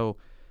before. And so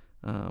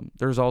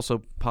there's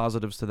also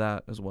positives to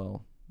that as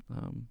well.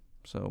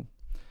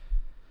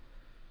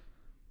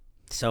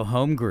 So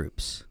home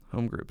groups.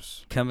 Home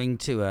groups. Coming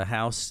to a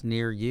house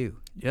near you.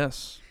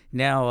 Yes.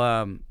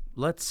 Now,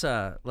 let's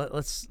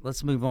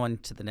move on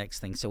to the next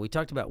thing. So we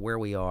talked about where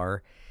we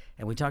are,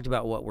 and we talked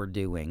about what we're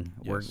doing.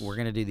 Yes. We're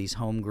going to do these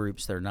home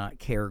groups. They're not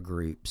care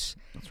groups.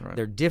 That's right.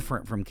 They're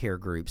different from care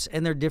groups,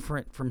 and they're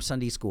different from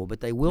Sunday school,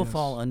 but they will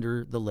fall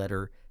under the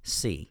letter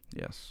C.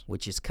 Yes.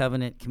 Which is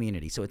covenant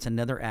community. So it's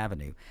another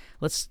avenue.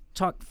 Let's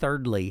talk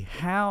thirdly,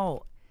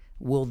 how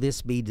will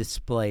this be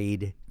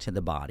displayed to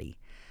the body?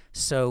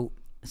 So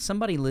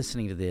somebody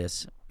listening to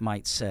this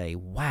might say,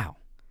 wow,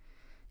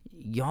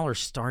 y'all are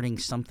starting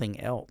something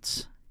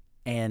else,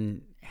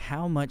 and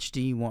how much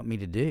do you want me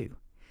to do?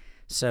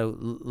 So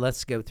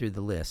let's go through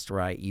the list,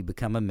 right? You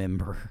become a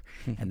member,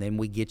 and then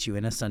we get you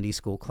in a Sunday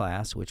school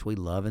class, which we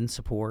love and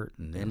support,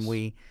 and then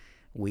we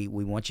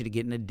want you to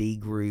get in a D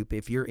group.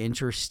 If you're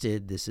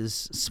interested, this is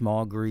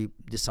small group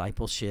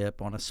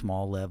discipleship on a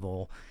small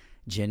level,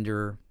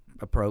 gender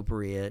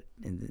appropriate,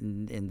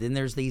 and then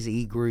there's these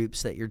E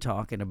groups that you're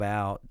talking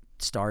about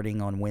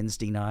starting on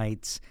Wednesday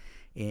nights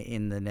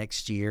in the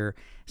next year.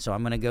 So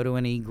I'm going to go to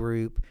an E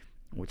group,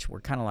 which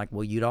we're kind of like,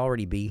 well, you'd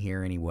already be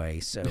here anyway.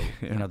 So,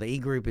 Yeah. you know, the E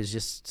group is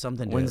just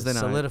something to Wednesday night.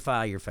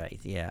 solidify your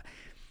faith. Yeah.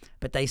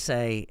 But they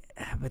say,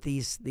 but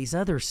these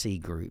other C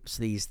groups,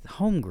 these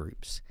home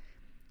groups,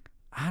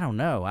 I don't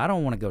know. I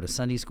don't want to go to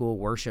Sunday school,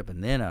 worship,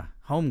 and then a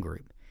home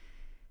group.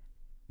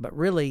 But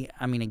really,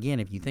 I mean,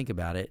 again, if you think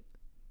about it,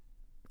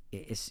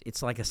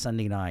 it's like a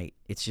Sunday night.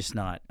 It's just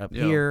not up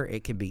here.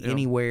 It could be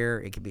anywhere.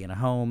 It could be in a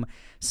home.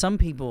 Some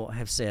people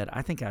have said,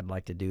 I think I'd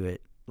like to do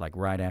it like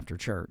right after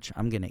church.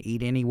 I'm going to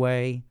eat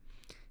anyway,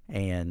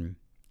 and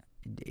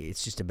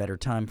it's just a better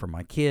time for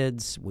my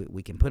kids.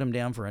 We can put them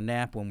down for a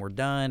nap when we're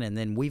done, and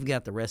then we've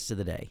got the rest of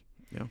the day.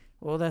 Yeah.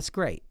 Well, that's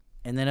great.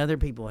 And then other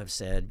people have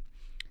said,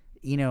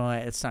 you know,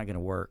 it's not going to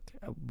work.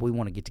 We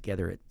want to get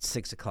together at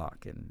 6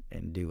 o'clock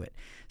and do it.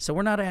 So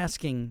we're not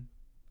asking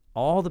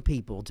all the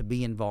people to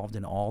be involved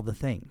in all the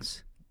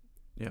things.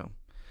 Yeah.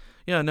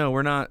 Yeah, no,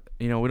 we're not,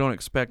 we don't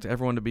expect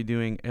everyone to be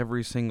doing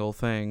every single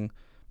thing.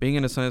 Being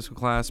in a Sunday school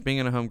class, being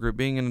in a home group,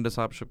 being in a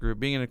discipleship group,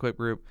 being in a equip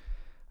group.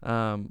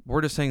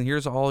 We're just saying,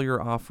 here's all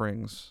your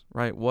offerings,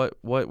 right?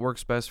 What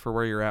works best for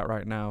where you're at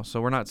right now.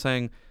 So we're not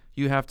saying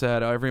you have to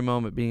at every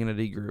moment be in a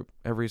D group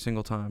every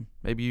single time.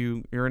 Maybe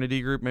you're in a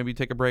D group, maybe you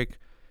take a break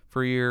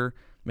for a year,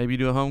 maybe you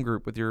do a home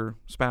group with your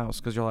spouse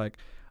because you're like,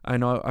 I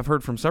know I've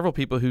heard from several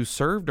people who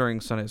serve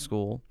during Sunday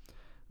school,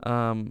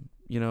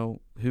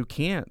 who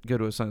can't go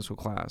to a Sunday school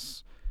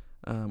class.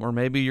 Or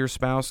maybe your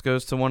spouse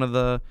goes to one of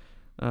the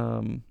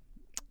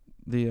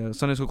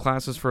Sunday school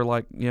classes for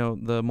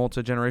the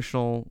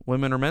multigenerational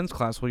women or men's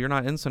class. Well, you're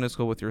not in Sunday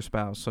school with your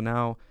spouse. So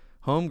now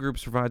home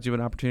groups provides you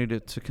an opportunity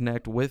to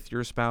connect with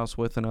your spouse,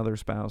 with another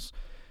spouse.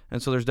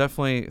 And so there's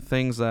definitely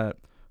things that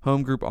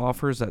home group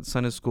offers that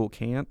Sunday school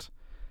can't.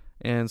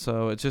 And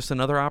so it's just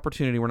another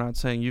opportunity. We're not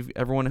saying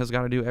everyone has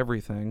got to do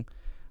everything,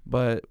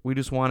 but we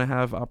just want to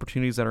have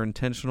opportunities that are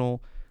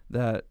intentional,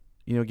 that,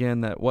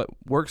 that what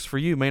works for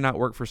you may not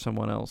work for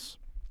someone else.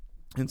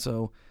 And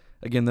so,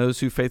 again,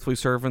 those who faithfully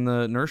serve in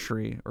the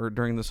nursery or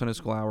during the Sunday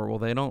school hour, well,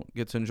 they don't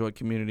get to enjoy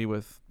community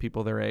with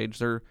people their age.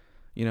 They're,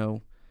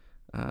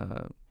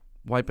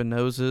 wiping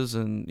noses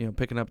and,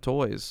 picking up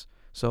toys.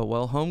 So,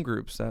 home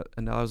groups, that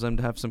allows them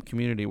to have some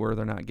community where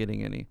they're not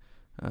getting any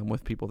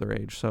with people their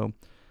age. So,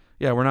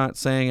 yeah, we're not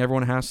saying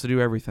everyone has to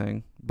do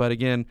everything. But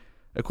again,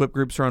 equip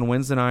groups are on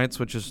Wednesday nights,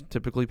 which is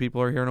typically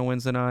people are here on a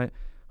Wednesday night.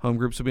 Home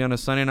groups will be on a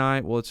Sunday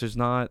night. Well, it's just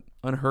not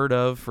unheard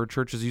of for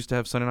churches used to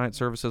have Sunday night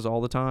services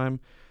all the time.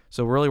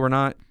 So really, we're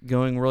not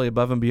going really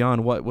above and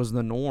beyond what was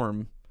the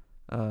norm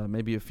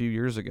maybe a few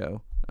years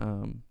ago.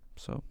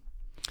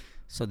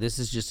 So this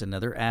is just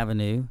another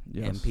avenue,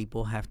 and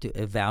people have to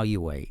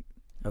evaluate.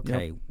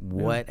 Okay,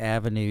 what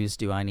avenues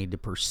do I need to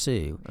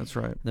pursue? That's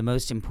right. The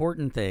most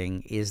important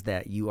thing is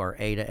that you are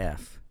A to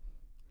F.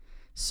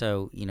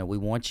 So, we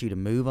want you to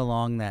move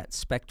along that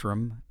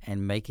spectrum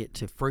and make it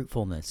to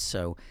fruitfulness.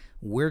 So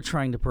we're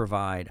trying to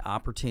provide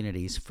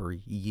opportunities for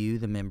you,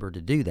 the member,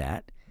 to do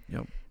that.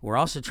 Yep. We're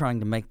also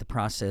trying to make the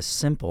process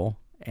simple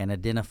and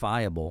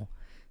identifiable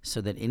so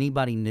that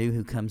anybody new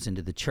who comes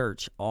into the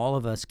church, all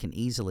of us can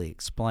easily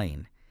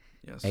explain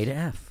A to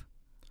F.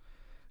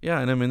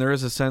 Yeah, and I mean, there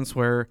is a sense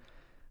where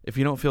if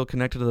you don't feel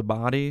connected to the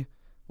body,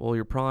 well,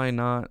 you're probably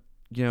not,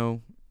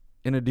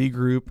 in a D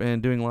group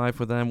and doing life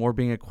with them or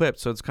being equipped.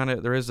 So it's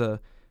there is a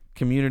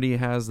community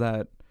has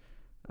that,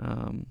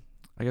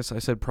 I guess I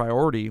said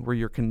priority where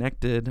you're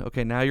connected.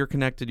 Okay, now you're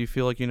connected. You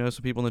feel like you know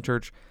some people in the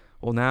church.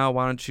 Well, now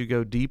why don't you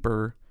go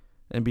deeper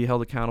and be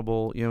held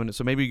accountable? And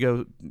so maybe you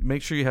go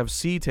make sure you have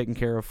C taken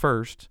care of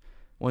first.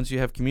 Once you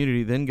have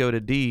community, then go to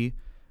D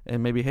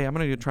and maybe, hey, I'm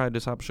going to try a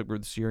discipleship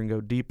group this year and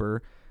go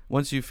deeper.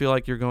 Once you feel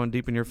like you're going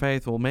deep in your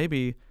faith, well,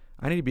 maybe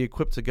I need to be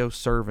equipped to go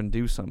serve and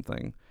do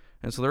something.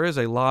 And so there is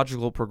a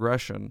logical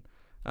progression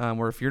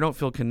where if you don't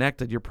feel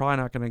connected, you're probably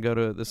not going to go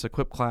to this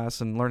equip class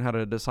and learn how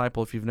to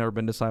disciple if you've never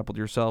been discipled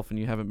yourself and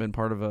you haven't been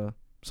part of a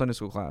Sunday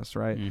school class,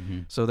 right? Mm-hmm.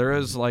 So there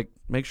is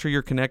make sure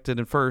you're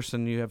connected first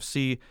and you have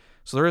C.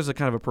 So there is a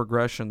kind of a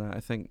progression that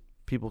I think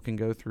people can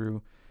go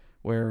through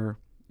where,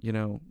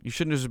 you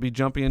shouldn't just be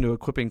jumping into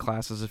equipping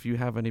classes if you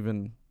haven't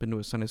even been to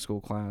a Sunday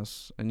school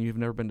class and you've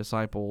never been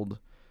discipled.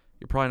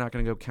 You're probably not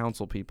going to go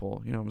counsel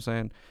people. You know what I'm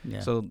saying? Yeah.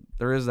 So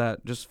there is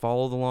that. Just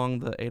follow along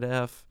the A to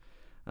F.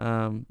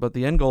 But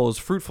the end goal is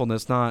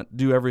fruitfulness, not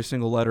do every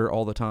single letter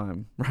all the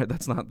time, right?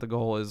 That's not the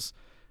goal. Is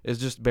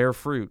just bear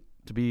fruit,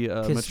 to be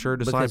a mature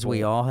disciple. Because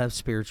we all have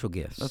spiritual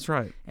gifts. That's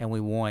right. And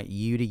we want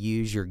you to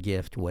use your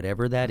gift,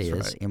 whatever that That's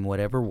is, right. in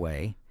whatever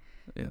way.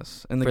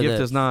 Yes. And the gift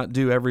is not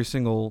do every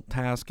single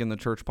task in the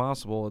church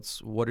possible.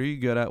 It's what are you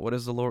good at? What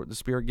is the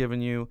Spirit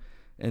given you?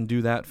 And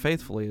do that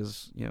faithfully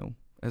as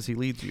He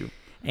leads you.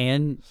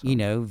 And,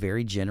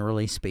 very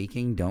generally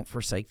speaking, don't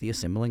forsake the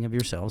assembling of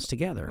yourselves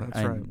together.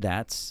 That's right.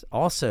 That's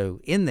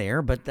also in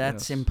there, but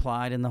that's Yes.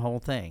 implied in the whole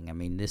thing. I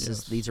mean,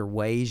 these are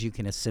ways you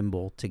can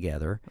assemble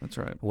together. That's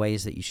right.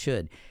 Ways that you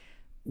should.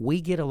 We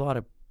get a lot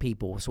of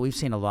people, so we've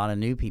seen a lot of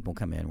new people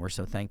come in. We're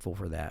so thankful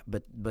for that.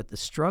 But the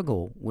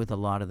struggle with a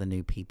lot of the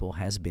new people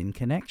has been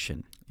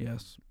connection.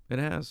 Yes, it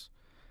has.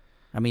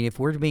 I mean, if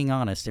we're being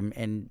honest,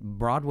 and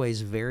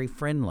Broadway's very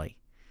friendly.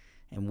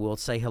 And we'll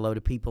say hello to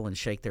people and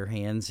shake their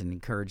hands and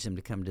encourage them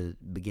to come to the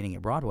beginning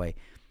at Broadway.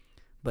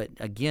 But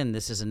again,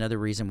 this is another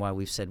reason why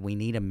we've said we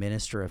need a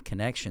minister of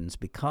connections,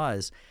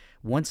 because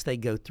once they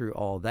go through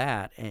all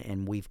that,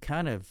 and we've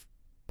kind of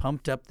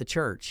pumped up the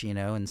church,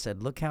 and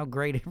said, look how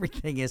great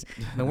everything is.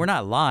 I mean, we're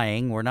not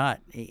lying. We're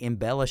not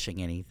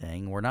embellishing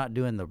anything. We're not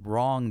doing the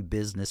wrong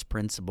business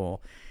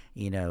principle.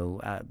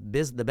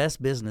 The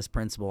best business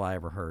principle I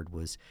ever heard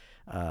was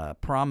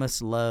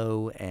promise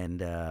low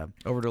and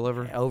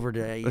over-deliver.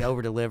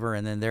 Over-deliver,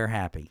 and then they're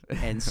happy.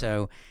 And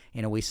so,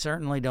 we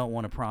certainly don't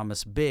want to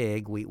promise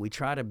big. We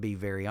try to be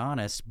very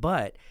honest,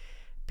 but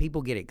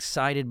people get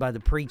excited by the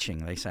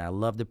preaching. They say, I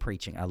love the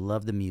preaching. I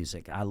love the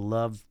music. I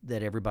love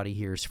that everybody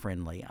here is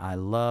friendly. I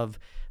love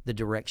the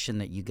direction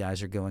that you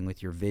guys are going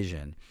with your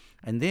vision.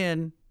 And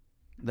then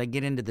they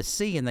get into the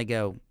C and they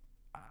go,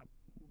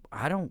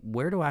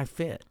 where do I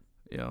fit?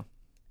 Yeah.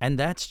 And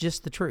that's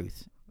just the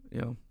truth.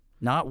 Yeah.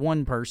 Not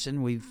one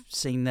person. We've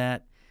seen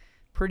that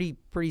pretty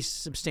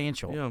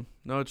substantial. Yeah.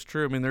 No, it's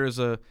true. I mean, it's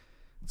kind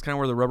of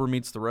where the rubber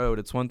meets the road.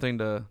 It's one thing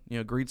to,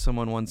 greet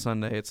someone one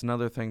Sunday. It's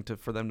another thing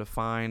for them to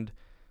find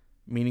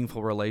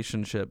meaningful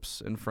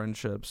relationships and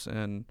friendships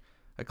in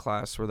a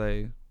class where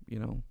they,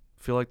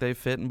 feel like they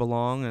fit and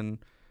belong. And,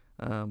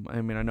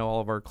 I know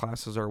all of our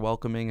classes are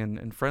welcoming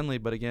and friendly,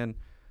 but again,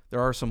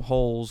 there are some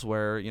holes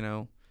where,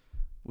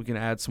 we can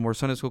add some more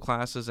Sunday school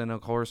classes, and of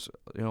course,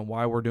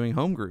 why we're doing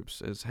home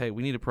groups is, hey,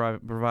 we need to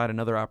provide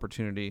another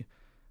opportunity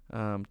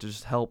to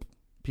just help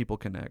people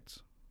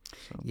connect.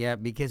 So. Yeah,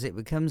 because it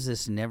becomes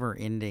this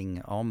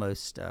never-ending,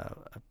 almost,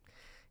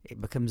 it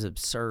becomes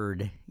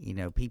absurd.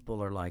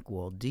 People are like,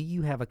 well, do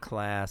you have a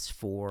class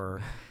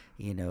for,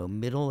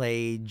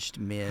 middle-aged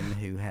men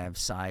who have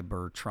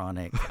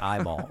cybertronic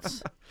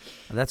eyeballs?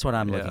 That's what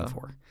I'm looking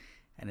for.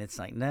 And it's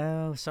like,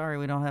 no, sorry,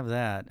 we don't have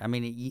that. I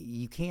mean,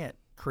 you can't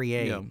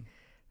create...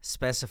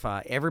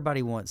 specify.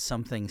 Everybody wants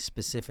something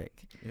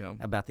specific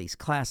about these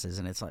classes,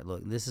 and it's like,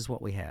 look, this is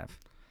what we have,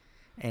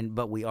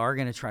 but we are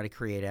going to try to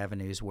create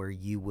avenues where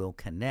you will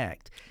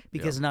connect,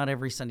 because not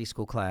every Sunday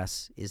school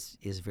class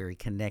is very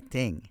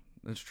connecting.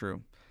 That's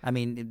true. I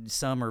mean,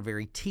 some are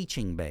very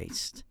teaching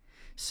based,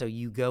 so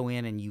you go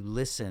in and you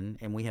listen,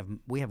 and we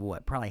have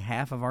what, probably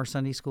half of our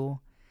Sunday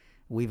school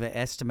we've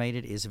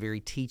estimated is very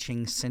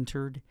teaching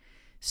centered,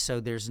 so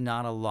there's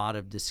not a lot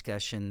of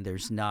discussion,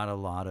 there's not a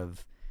lot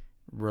of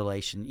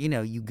relation.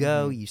 You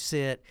go, you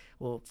sit.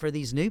 Well, for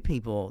these new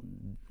people,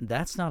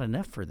 that's not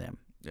enough for them.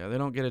 Yeah, they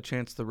don't get a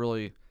chance to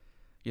really,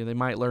 they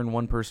might learn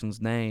one person's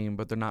name,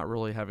 but they're not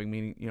really having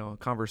meaning,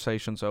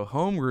 conversation. So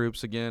home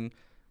groups, again,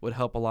 would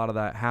help a lot of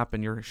that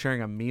happen. You're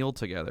sharing a meal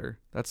together.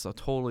 That's a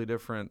totally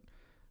different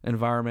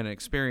environment and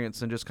experience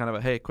than just kind of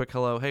a, hey, quick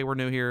hello, hey, we're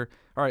new here.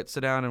 All right,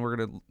 sit down and we're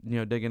going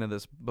to, dig into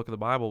this book of the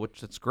Bible,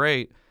 which it's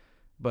great.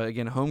 But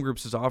again, home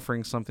groups is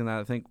offering something that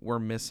I think we're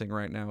missing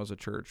right now as a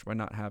church by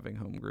not having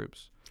home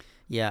groups.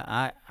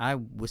 Yeah, I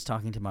was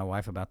talking to my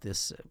wife about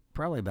this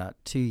probably about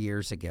 2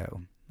 years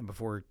ago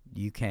before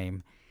you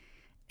came,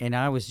 and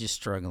I was just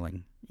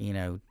struggling,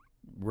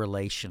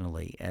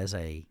 relationally as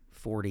a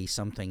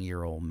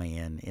 40-something-year-old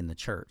man in the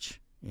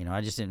church. I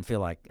just didn't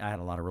feel like I had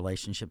a lot of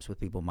relationships with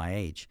people my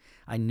age.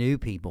 I knew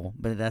people,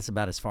 but that's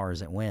about as far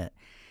as it went.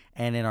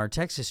 And in our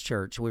Texas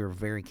church, we were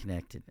very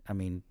connected. I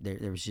mean,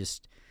 there was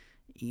just...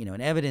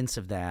 and evidence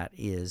of that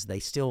is they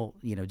still,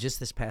 just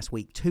this past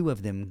week,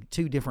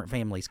 two different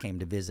families came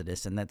to visit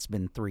us, and that's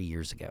been 3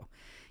 years ago,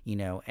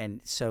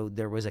 and so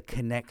there was a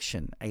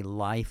connection, a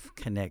life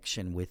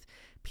connection with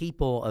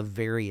people of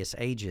various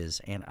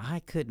ages, and I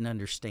couldn't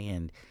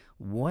understand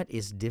what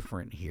is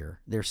different here.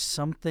 There's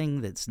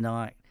something that's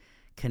not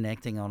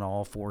connecting on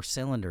all four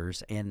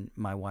cylinders, and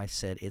my wife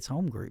said, it's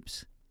home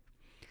groups.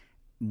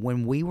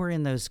 When we were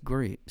in those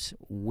groups,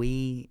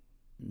 we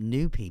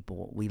knew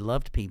people, we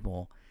loved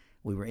people.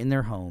 We were in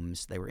their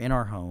homes. They were in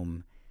our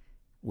home.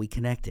 We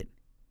connected.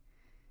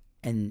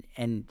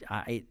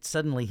 It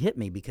suddenly hit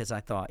me because I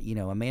thought,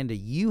 Amanda,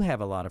 you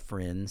have a lot of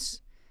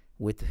friends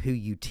with who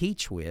you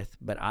teach with,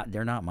 but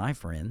they're not my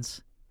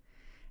friends.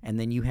 And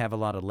then you have a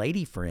lot of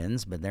lady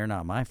friends, but they're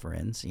not my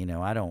friends.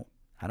 I don't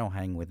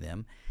hang with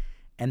them.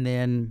 And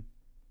then,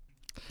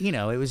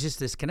 it was just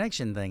this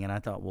connection thing. And I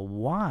thought, well,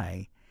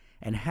 why?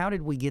 And how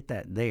did we get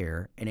that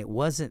there? And it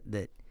wasn't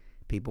that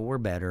people were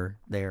better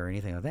there or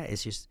anything like that.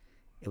 It's just,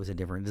 it was a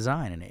different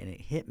design. And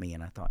it hit me.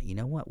 And I thought, you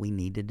know what? We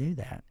need to do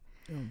that.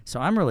 So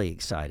I'm really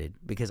excited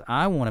because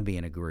I want to be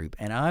in a group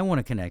and I want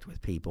to connect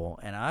with people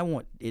and I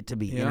want it to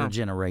be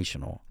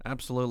intergenerational.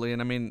 Absolutely.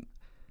 And I mean,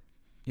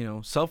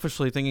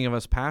 selfishly thinking of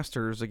us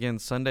pastors, again,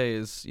 Sunday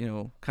is,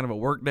 kind of a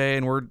work day,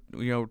 and we're,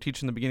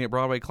 teaching the beginning of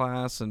Broadway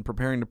class and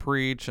preparing to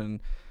preach and,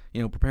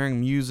 preparing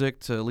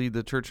music to lead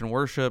the church in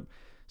worship.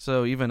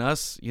 So even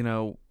us,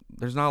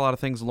 there's not a lot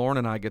of things Lauren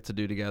and I get to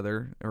do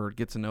together or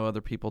get to know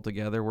other people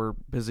together. We're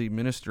busy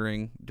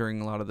ministering during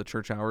a lot of the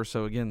church hours.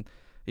 So again,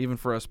 even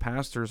for us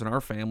pastors and our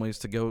families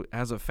to go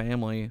as a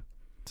family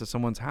to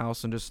someone's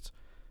house and just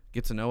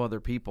get to know other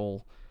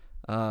people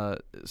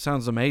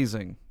sounds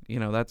amazing.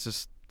 That's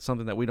just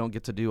something that we don't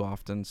get to do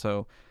often.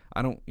 So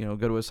I don't,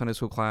 go to a Sunday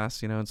school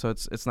class, and so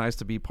it's nice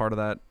to be part of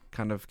that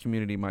kind of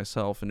community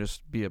myself and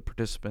just be a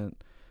participant.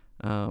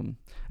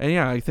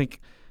 I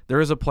think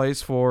there is a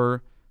place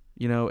for,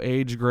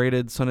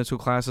 age-graded Sunday school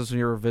classes when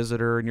you're a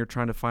visitor and you're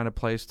trying to find a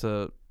place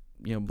to,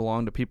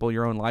 belong to people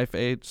your own life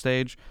age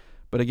stage.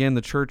 But again,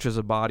 the church is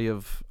a body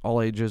of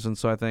all ages, and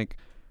so I think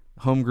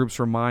home groups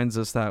reminds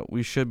us that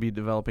we should be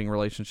developing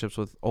relationships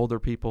with older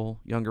people,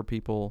 younger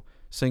people,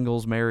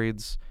 singles,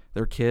 marrieds,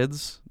 their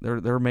kids.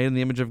 They're made in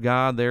the image of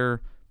God.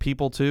 They're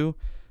people too.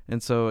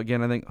 And so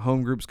again, I think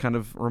home groups kind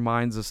of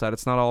reminds us that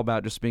it's not all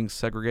about just being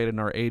segregated in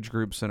our age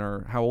groups and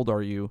our how old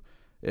are you.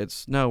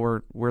 It's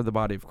no, we're the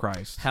body of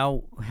Christ.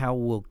 How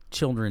will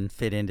children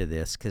fit into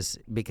this?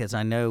 Because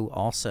I know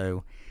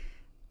also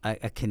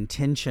a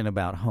contention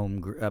about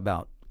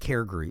about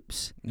care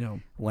groups.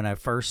 When I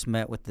first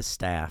met with the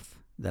staff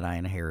that I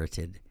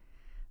inherited,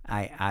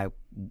 I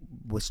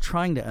was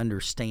trying to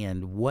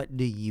understand, what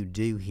do you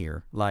do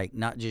here? Like,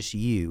 not just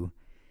you,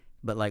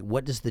 but like,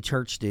 what does the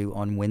church do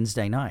on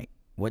Wednesday night?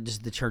 What does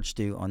the church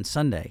do on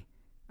Sunday?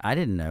 I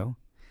didn't know.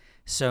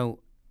 So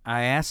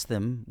I asked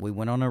them, we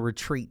went on a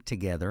retreat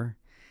together,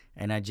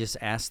 and I just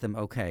asked them,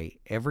 okay,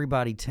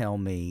 everybody tell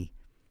me,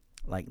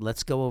 like,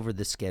 let's go over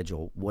the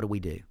schedule. What do we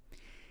do?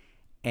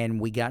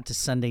 And we got to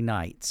Sunday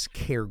nights,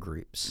 care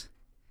groups.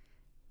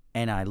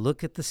 And I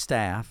look at the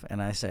staff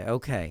and I say,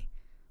 okay,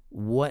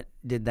 what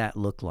did that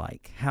look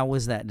like? How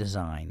was that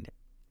designed?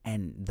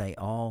 And they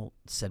all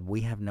said,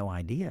 we have no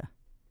idea.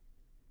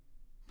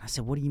 I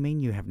said, what do you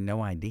mean you have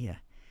no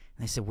idea?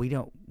 And they said, we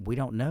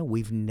don't know.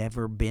 We've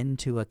never been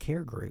to a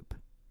care group.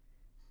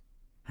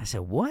 I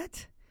said,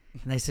 what?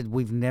 And they said,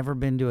 we've never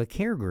been to a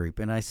care group.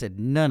 And I said,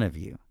 none of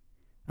you.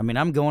 I mean,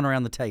 I'm going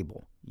around the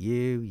table.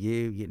 You,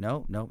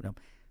 no.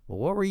 Well,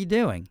 what were you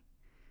doing?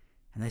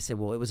 And they said,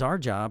 well, it was our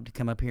job to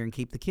come up here and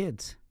keep the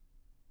kids.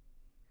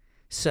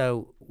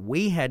 So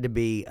we had to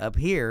be up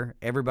here.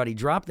 Everybody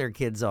dropped their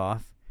kids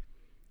off.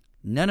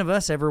 None of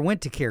us ever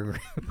went to care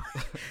group.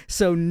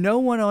 So no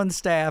one on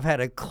staff had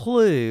a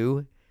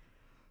clue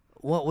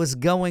what was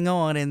going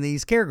on in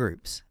these care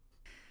groups.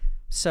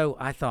 So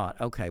I thought,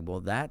 okay, well,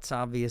 that's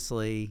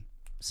obviously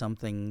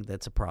something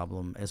that's a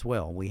problem as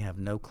well. We have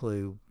no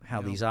clue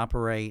how these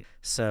operate.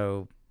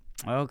 So,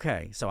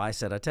 okay. So I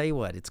said, I tell you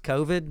what, it's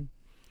COVID.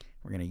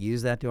 We're going to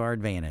use that to our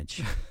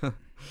advantage.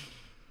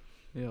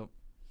 Yep.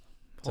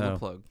 Pull the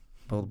plug.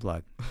 Pull the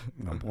plug.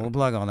 I'm going to pull the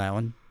plug on that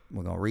one.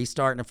 We're going to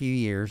restart in a few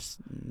years.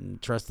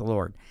 Trust the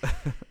Lord.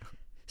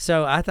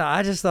 So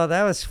I just thought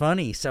that was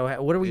funny.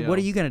 So what are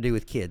you going to do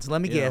with kids?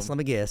 Let me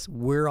guess.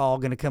 We're all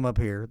going to come up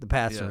here, the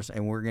pastors,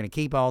 and we're going to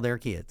keep all their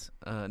kids.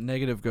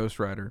 Negative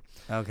ghostwriter.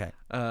 Okay.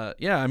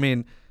 I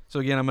mean, so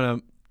again, I'm going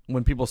to,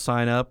 when people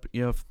sign up,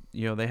 if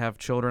they have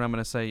children, I'm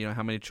going to say,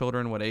 how many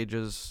children, what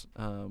ages,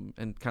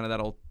 and kind of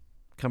that'll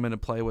come into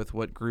play with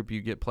what group you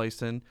get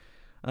placed in.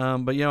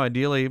 But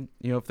ideally,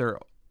 if they're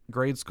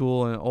grade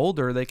school and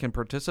older, they can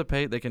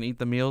participate. They can eat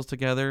the meals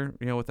together,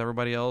 with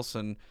everybody else,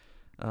 and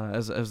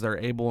as they're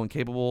able and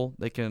capable,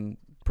 they can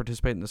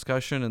participate in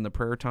discussion and the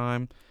prayer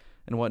time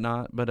and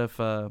whatnot. But if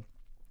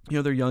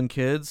they're young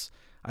kids,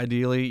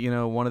 ideally,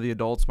 one of the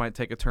adults might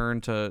take a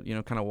turn to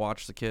kind of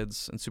watch the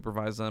kids and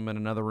supervise them in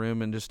another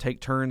room, and just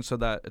take turns so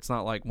that it's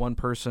not like one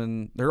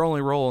person, their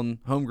only role in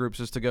home groups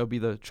is to go be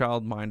the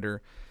child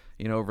minder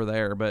over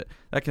there, but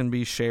that can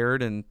be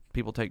shared and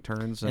people take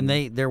turns. And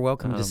they're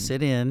welcome to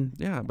sit in.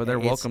 Yeah, but they're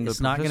welcome to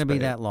It's not going to be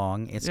that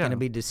long. It's going to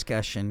be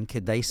discussion.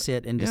 Could they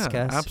sit and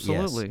discuss? Yeah,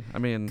 absolutely. Yes. I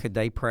mean, could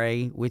they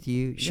pray with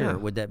you? Sure. Yeah.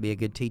 Would that be a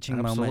good teaching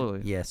moment?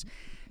 Absolutely. Yes.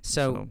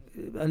 So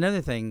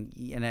another thing,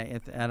 and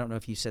I don't know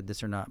if you said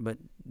this or not, but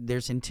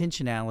there's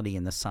intentionality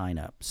in the sign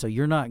up. So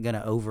you're not going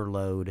to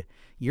overload.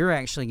 You're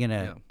actually going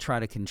to try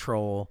to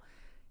control.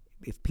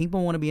 If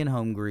people want to be in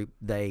home group,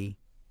 they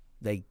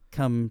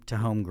come to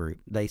home group.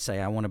 They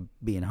say, I want to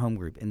be in home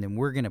group. And then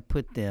we're going to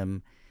put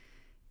them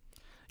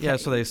Yeah,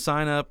 so they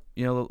sign up.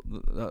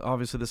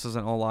 Obviously this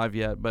isn't all live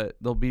yet, but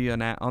there'll be on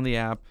the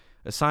app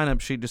a sign-up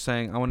sheet just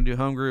saying, I want to do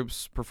home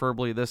groups,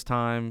 preferably this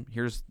time.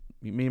 Here's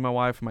me, my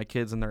wife, and my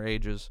kids and their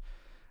ages.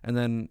 And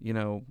then,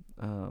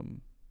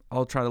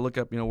 I'll try to look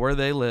up, where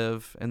they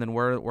live, and then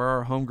where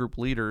are home group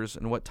leaders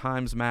and what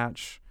times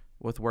match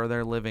with where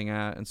they're living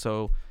at. And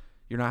so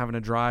you're not having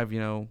to drive,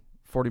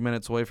 40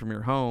 minutes away from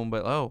your home,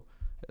 but,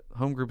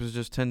 home group is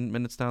just 10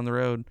 minutes down the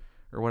road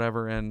or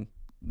whatever, and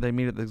they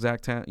meet at the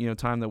exact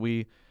time that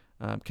we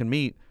can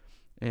meet.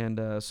 And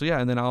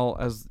and then I'll,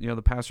 as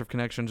the pastor of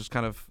Connection, just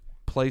kind of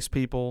place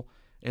people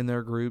in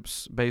their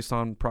groups based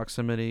on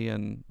proximity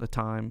and the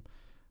time,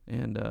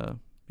 and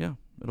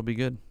it'll be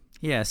good.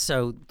 Yeah,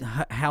 so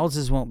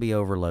houses won't be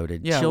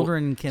overloaded. Yeah,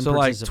 children can so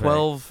participate. Like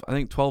 12, I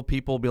think 12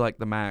 people will be like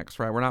the max,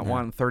 right? We're not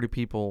wanting 30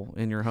 people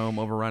in your home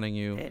overrunning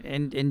you.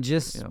 And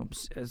just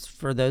as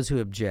for those who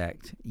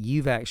object,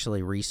 you've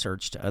actually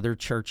researched other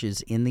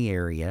churches in the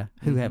area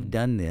who have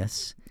done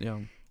this. Yeah.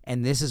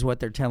 And this is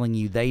what they're telling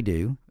you they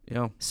do.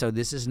 Yeah. So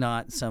this is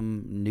not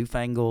some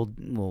newfangled,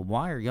 well,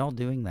 why are y'all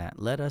doing that?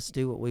 Let us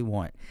do what we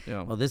want.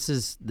 Yeah. Well, this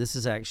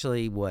is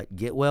actually what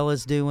Get Well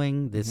is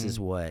doing. This is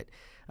what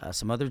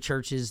some other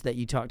churches that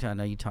you talked to, I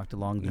know you talked to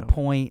Longview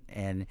Point,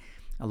 and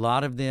a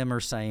lot of them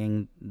are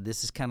saying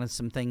this is kind of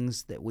some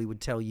things that we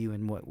would tell you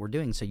in what we're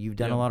doing. So you've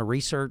done a lot of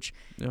research.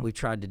 Yeah. We've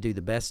tried to do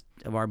the best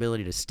of our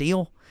ability to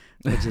steal,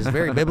 which is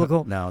very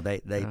biblical. No,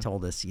 they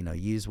told us,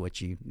 use what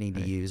you need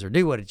to use or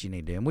do what you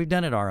need to do, and we've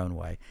done it our own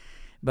way.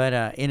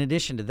 But in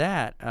addition to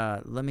that,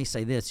 let me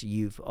say this: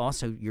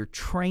 you're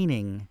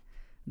training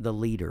the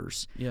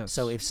leaders. Yes.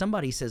 So if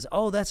somebody says,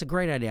 "Oh, that's a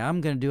great idea,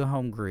 I'm going to do a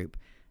home group,"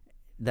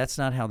 that's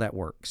not how that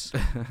works.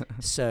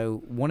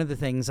 So one of the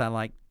things I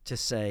like to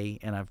say,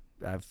 and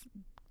I've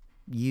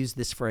used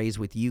this phrase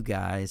with you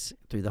guys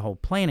through the whole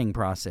planning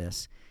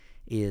process,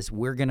 is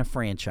we're going to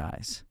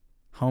franchise.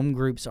 Home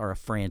groups are a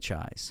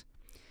franchise.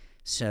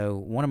 So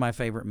one of my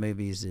favorite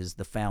movies is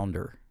The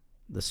Founder,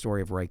 the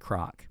story of Ray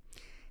Kroc.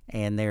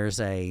 And there's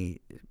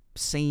a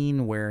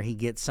scene where he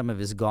gets some of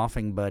his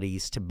golfing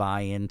buddies to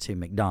buy into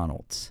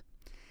McDonald's.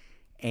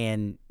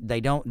 And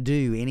they don't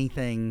do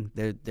anything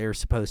that they're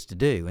supposed to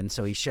do. And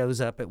so he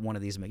shows up at one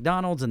of these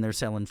McDonald's, and they're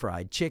selling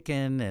fried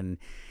chicken, and,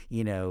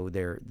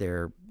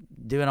 they're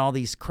doing all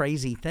these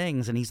crazy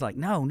things. And he's like,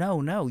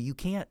 no, you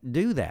can't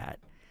do that.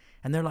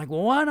 And they're like,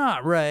 well, why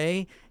not,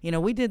 Ray?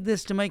 We did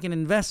this to make an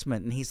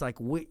investment. And he's like,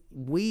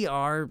 we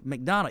are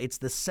McDonald's. It's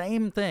the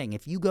same thing.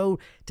 If you go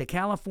to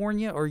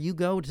California or you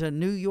go to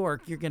New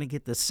York, you're going to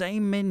get the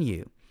same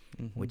menu,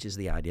 which is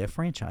the idea of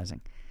franchising.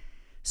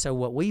 So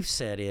what we've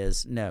said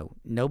is, no,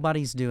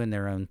 nobody's doing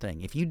their own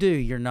thing. If you do,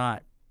 you're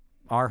not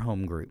our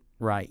home group,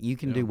 right? You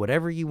can do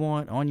whatever you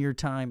want on your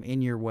time,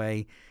 in your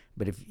way.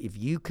 But if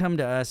you come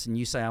to us and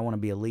you say, I want to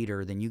be a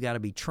leader, then you got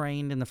to be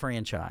trained in the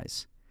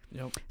franchise.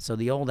 Yep. So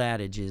the old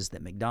adage is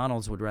that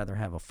McDonald's would rather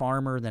have a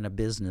farmer than a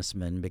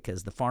businessman,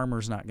 because the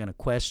farmer's not going to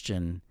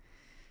question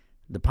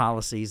the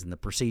policies and the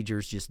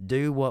procedures. Just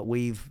do what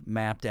we've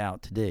mapped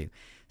out to do.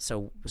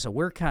 So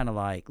we're kind of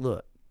like,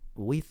 look,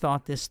 we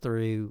thought this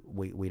through.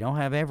 We don't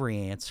have every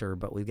answer,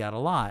 but we've got a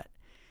lot.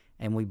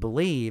 And we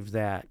believe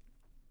that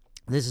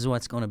this is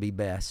what's going to be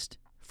best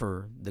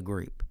for the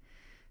group.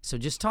 So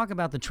just talk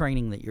about the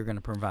training that you're going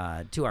to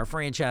provide to our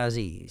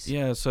franchisees.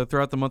 Yeah, so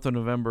throughout the month of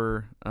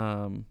November,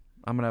 I'm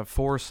going to have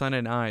 4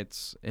 Sunday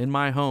nights in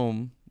my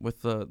home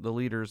with the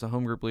leaders, the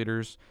home group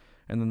leaders,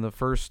 and then the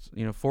first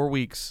 4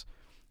 weeks.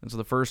 And so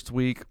the first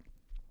week,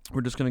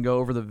 we're just going to go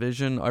over the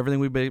vision, everything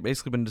we've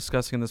basically been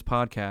discussing in this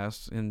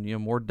podcast in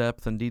more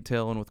depth and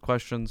detail, and with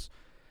questions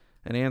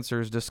and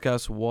answers,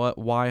 discuss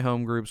why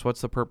home groups,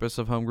 what's the purpose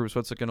of home groups,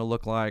 what's it going to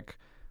look like,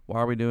 why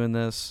are we doing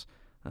this,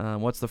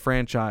 what's the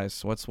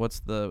franchise, what's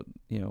the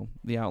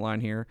the outline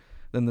here.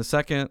 Then the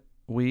second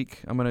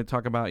week, I'm going to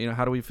talk about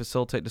how do we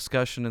facilitate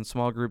discussion in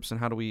small groups,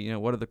 and how do we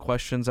what are the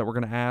questions that we're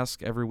going to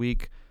ask every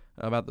week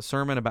about the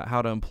sermon, about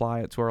how to apply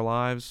it to our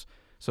lives,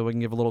 so we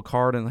can give a little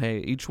card and, hey,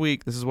 each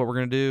week this is what we're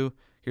going to do.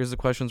 Here's the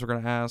questions we're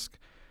going to ask.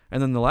 And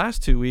then the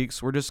last 2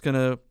 weeks, we're just going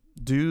to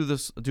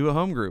do a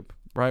home group,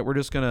 right? We're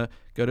just going to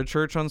go to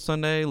church on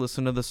Sunday,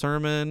 listen to the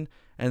sermon,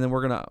 and then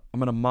I'm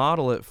going to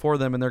model it for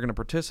them, and they're going to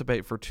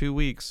participate for 2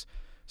 weeks,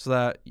 so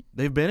that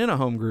they've been in a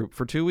home group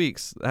for 2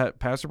 weeks. At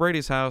Pastor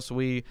Brady's house,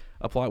 we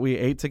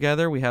ate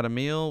together, we had a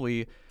meal,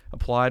 we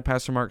applied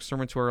Pastor Mark's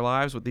sermon to our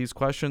lives with these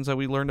questions that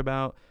we learned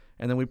about,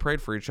 and then we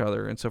prayed for each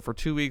other. And so for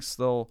 2 weeks,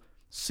 they'll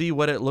see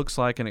what it looks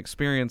like and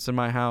experience in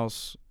my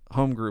house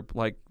home group,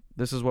 like,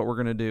 this is what we're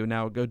going to do.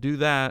 Now go do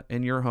that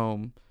in your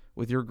home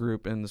with your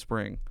group in the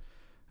spring.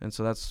 And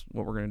so that's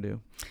what we're going to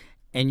do.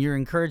 And you're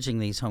encouraging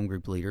these home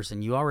group leaders,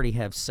 and you already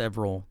have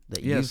several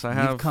that you've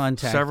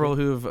contacted. Several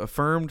who have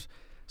affirmed.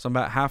 So I'm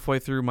about halfway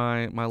through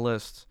my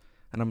list,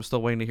 and I'm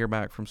still waiting to hear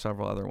back from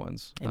several other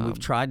ones. And we've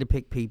tried to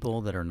pick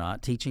people that are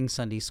not teaching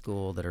Sunday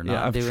school, that are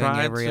not doing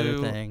every other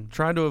thing.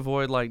 Tried to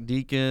avoid like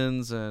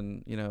deacons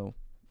and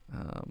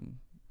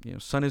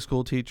Sunday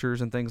school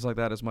teachers and things like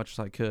that as much as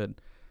I could.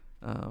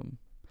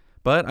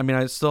 But I mean,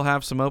 I still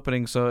have some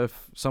openings. So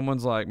if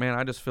someone's like, man,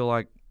 I just feel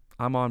like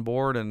I'm on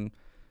board and,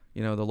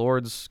 the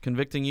Lord's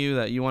convicting you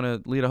that you want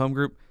to lead a home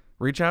group,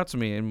 reach out to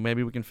me and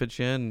maybe we can fit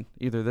you in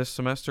either this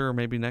semester or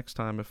maybe next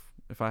time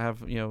if I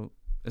have,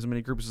 as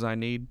many groups as I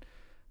need.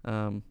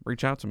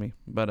 Reach out to me.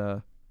 But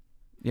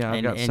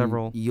I've got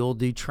several. You'll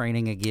do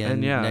training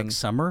again next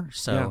summer.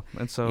 So,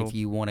 so if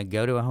you want to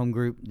go to a home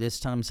group this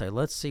time, say,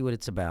 let's see what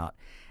it's about.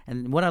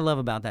 And what I love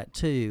about that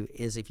too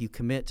is if you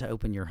commit to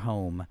open your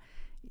home,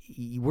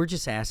 we're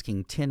just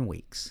asking 10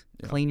 weeks.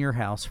 Yep. Clean your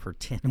house for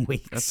 10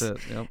 weeks. That's it.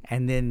 Yep.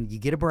 And then you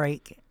get a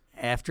break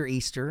after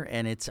Easter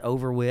and it's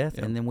over with.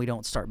 Yep. And then we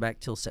don't start back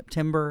till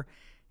September,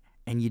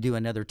 and you do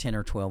another 10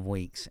 or 12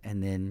 weeks.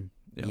 And then,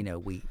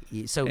 yep.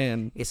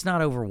 It's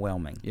not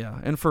overwhelming. Yeah.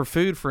 And for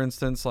food, for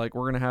instance, like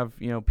we're going to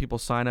have, people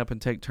sign up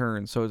and take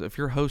turns. So if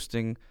you're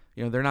hosting,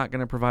 they're not going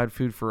to provide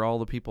food for all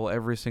the people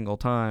every single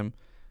time.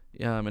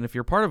 And if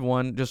you're part of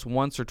one, just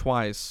once or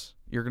twice,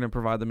 you're going to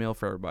provide the meal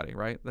for everybody,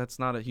 right? That's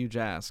not a huge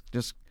ask.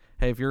 Just,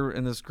 hey, if you're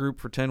in this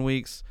group for 10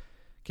 weeks,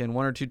 can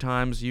 1 or 2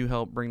 times you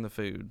help bring the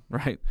food,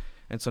 right?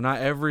 And so not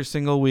every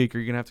single week are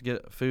you going to have to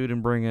get food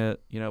and bring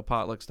it,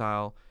 potluck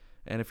style.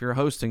 And if you're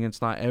hosting,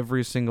 it's not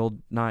every single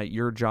night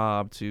your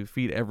job to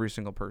feed every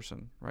single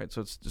person, right?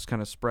 So it's just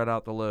kind of spread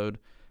out the load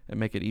and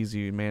make it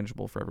easy and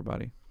manageable for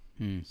everybody.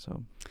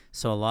 So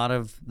a lot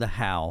of the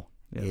how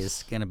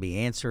is going to be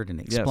answered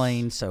and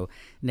explained. Yes. So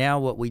now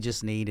what we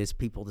just need is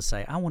people to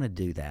say, I want to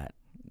do that.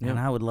 And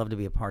I would love to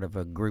be a part of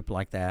a group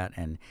like that.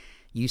 And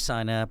you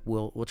sign up,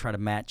 we'll try to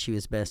match you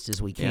as best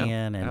as we can.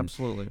 Yeah, and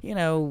absolutely.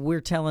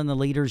 We're telling the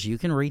leaders you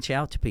can reach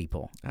out to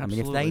people. Absolutely.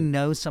 I mean, if they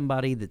know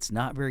somebody that's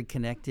not very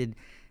connected,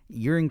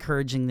 you're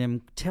encouraging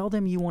them. Tell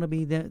them you want to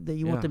be that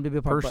you want them to be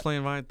a part. Personally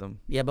invite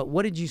them. Yeah, but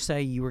what did you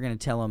say you were going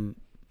to tell them?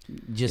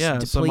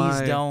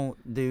 Please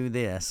don't do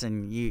this.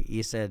 And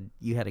you said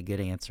you had a good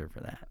answer for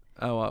that.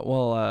 I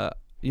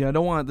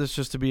don't want this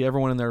just to be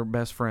everyone and their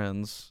best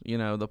friends.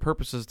 The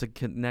purpose is to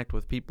connect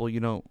with people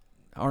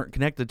aren't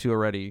connected to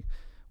already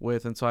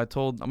with. And so I'm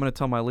going to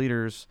tell my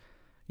leaders,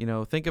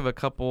 think of a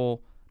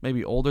couple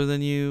maybe older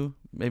than you,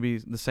 maybe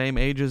the same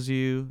age as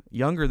you,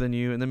 younger than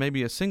you, and then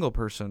maybe a single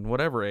person,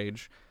 whatever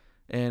age,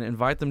 and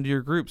invite them to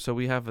your group. So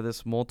we have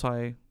this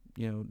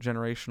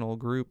generational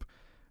group.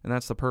 And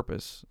that's the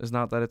purpose. It's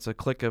not that it's a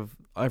clique of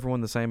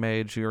everyone the same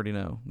age you already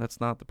know. That's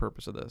not the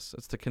purpose of this.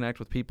 It's to connect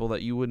with people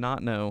that you would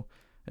not know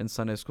in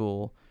Sunday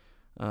school,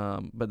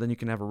 but then you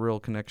can have a real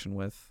connection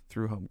with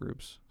through home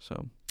groups.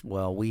 So,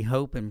 well, we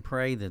hope and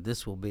pray that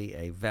this will be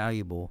a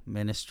valuable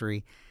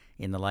ministry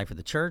in the life of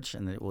the church,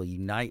 and that it will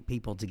unite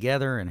people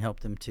together and help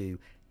them to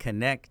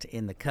connect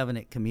in the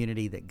covenant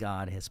community that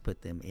God has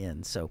put them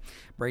in. So,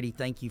 Brady,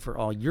 thank you for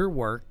all your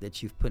work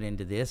that you've put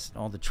into this,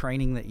 all the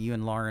training that you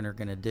and Lauren are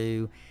going to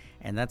do.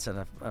 And that's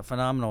a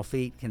phenomenal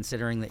feat,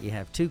 considering that you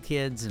have 2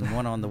 kids and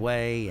one on the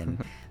way,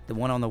 and the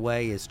one on the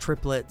way is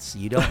triplets.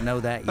 You don't know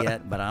that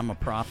yet, but I'm a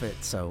prophet.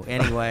 So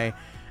anyway,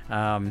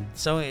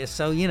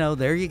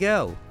 there you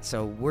go.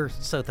 So we're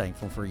so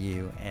thankful for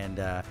you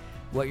and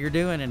what you're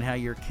doing and how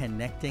you're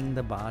connecting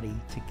the body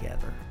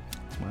together.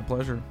 It's my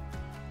pleasure.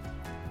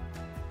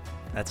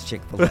 That's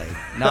Chick-fil-A,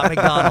 not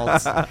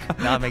McDonald's.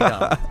 Not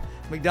McDonald's.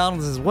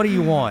 McDonald's is, what do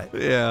you want?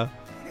 Yeah.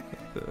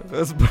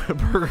 That's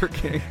Burger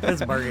King.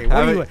 That's Burger King.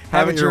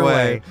 Have it your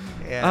way.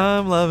 Yeah.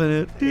 I'm loving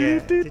it. Yeah.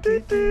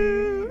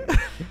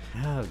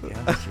 Oh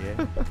gosh,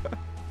 yeah.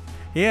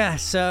 Yeah.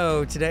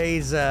 So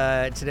today's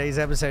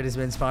episode has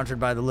been sponsored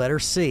by the letter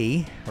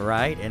C,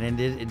 right? And in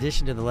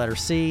addition to the letter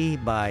C,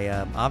 by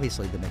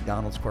obviously the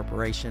McDonald's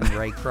Corporation,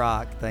 Ray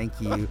Kroc. Thank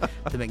you,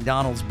 the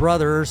McDonald's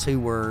brothers,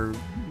 who were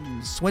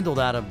swindled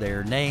out of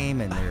their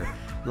name and their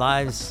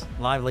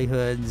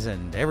livelihoods,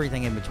 and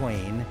everything in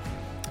between.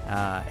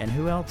 And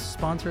who else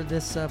sponsored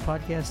this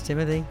podcast,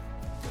 Timothy?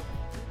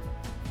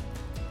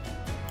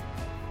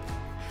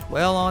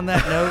 Well, on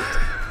that note,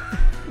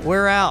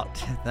 we're out.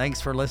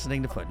 Thanks for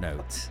listening to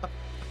Footnotes.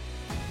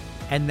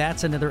 And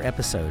that's another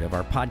episode of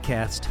our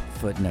podcast,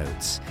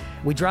 Footnotes.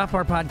 We drop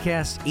our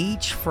podcast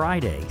each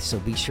Friday, so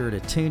be sure to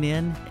tune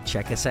in,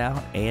 check us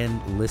out, and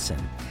listen.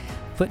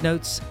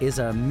 Footnotes is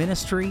a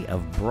ministry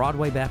of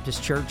Broadway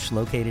Baptist Church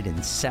located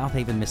in South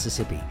Haven,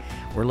 Mississippi.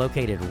 We're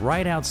located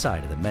right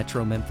outside of the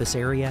Metro Memphis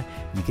area.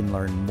 You can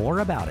learn more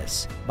about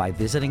us by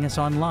visiting us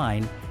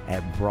online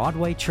at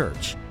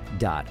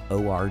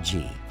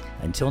broadwaychurch.org.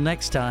 Until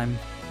next time,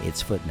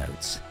 it's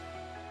Footnotes.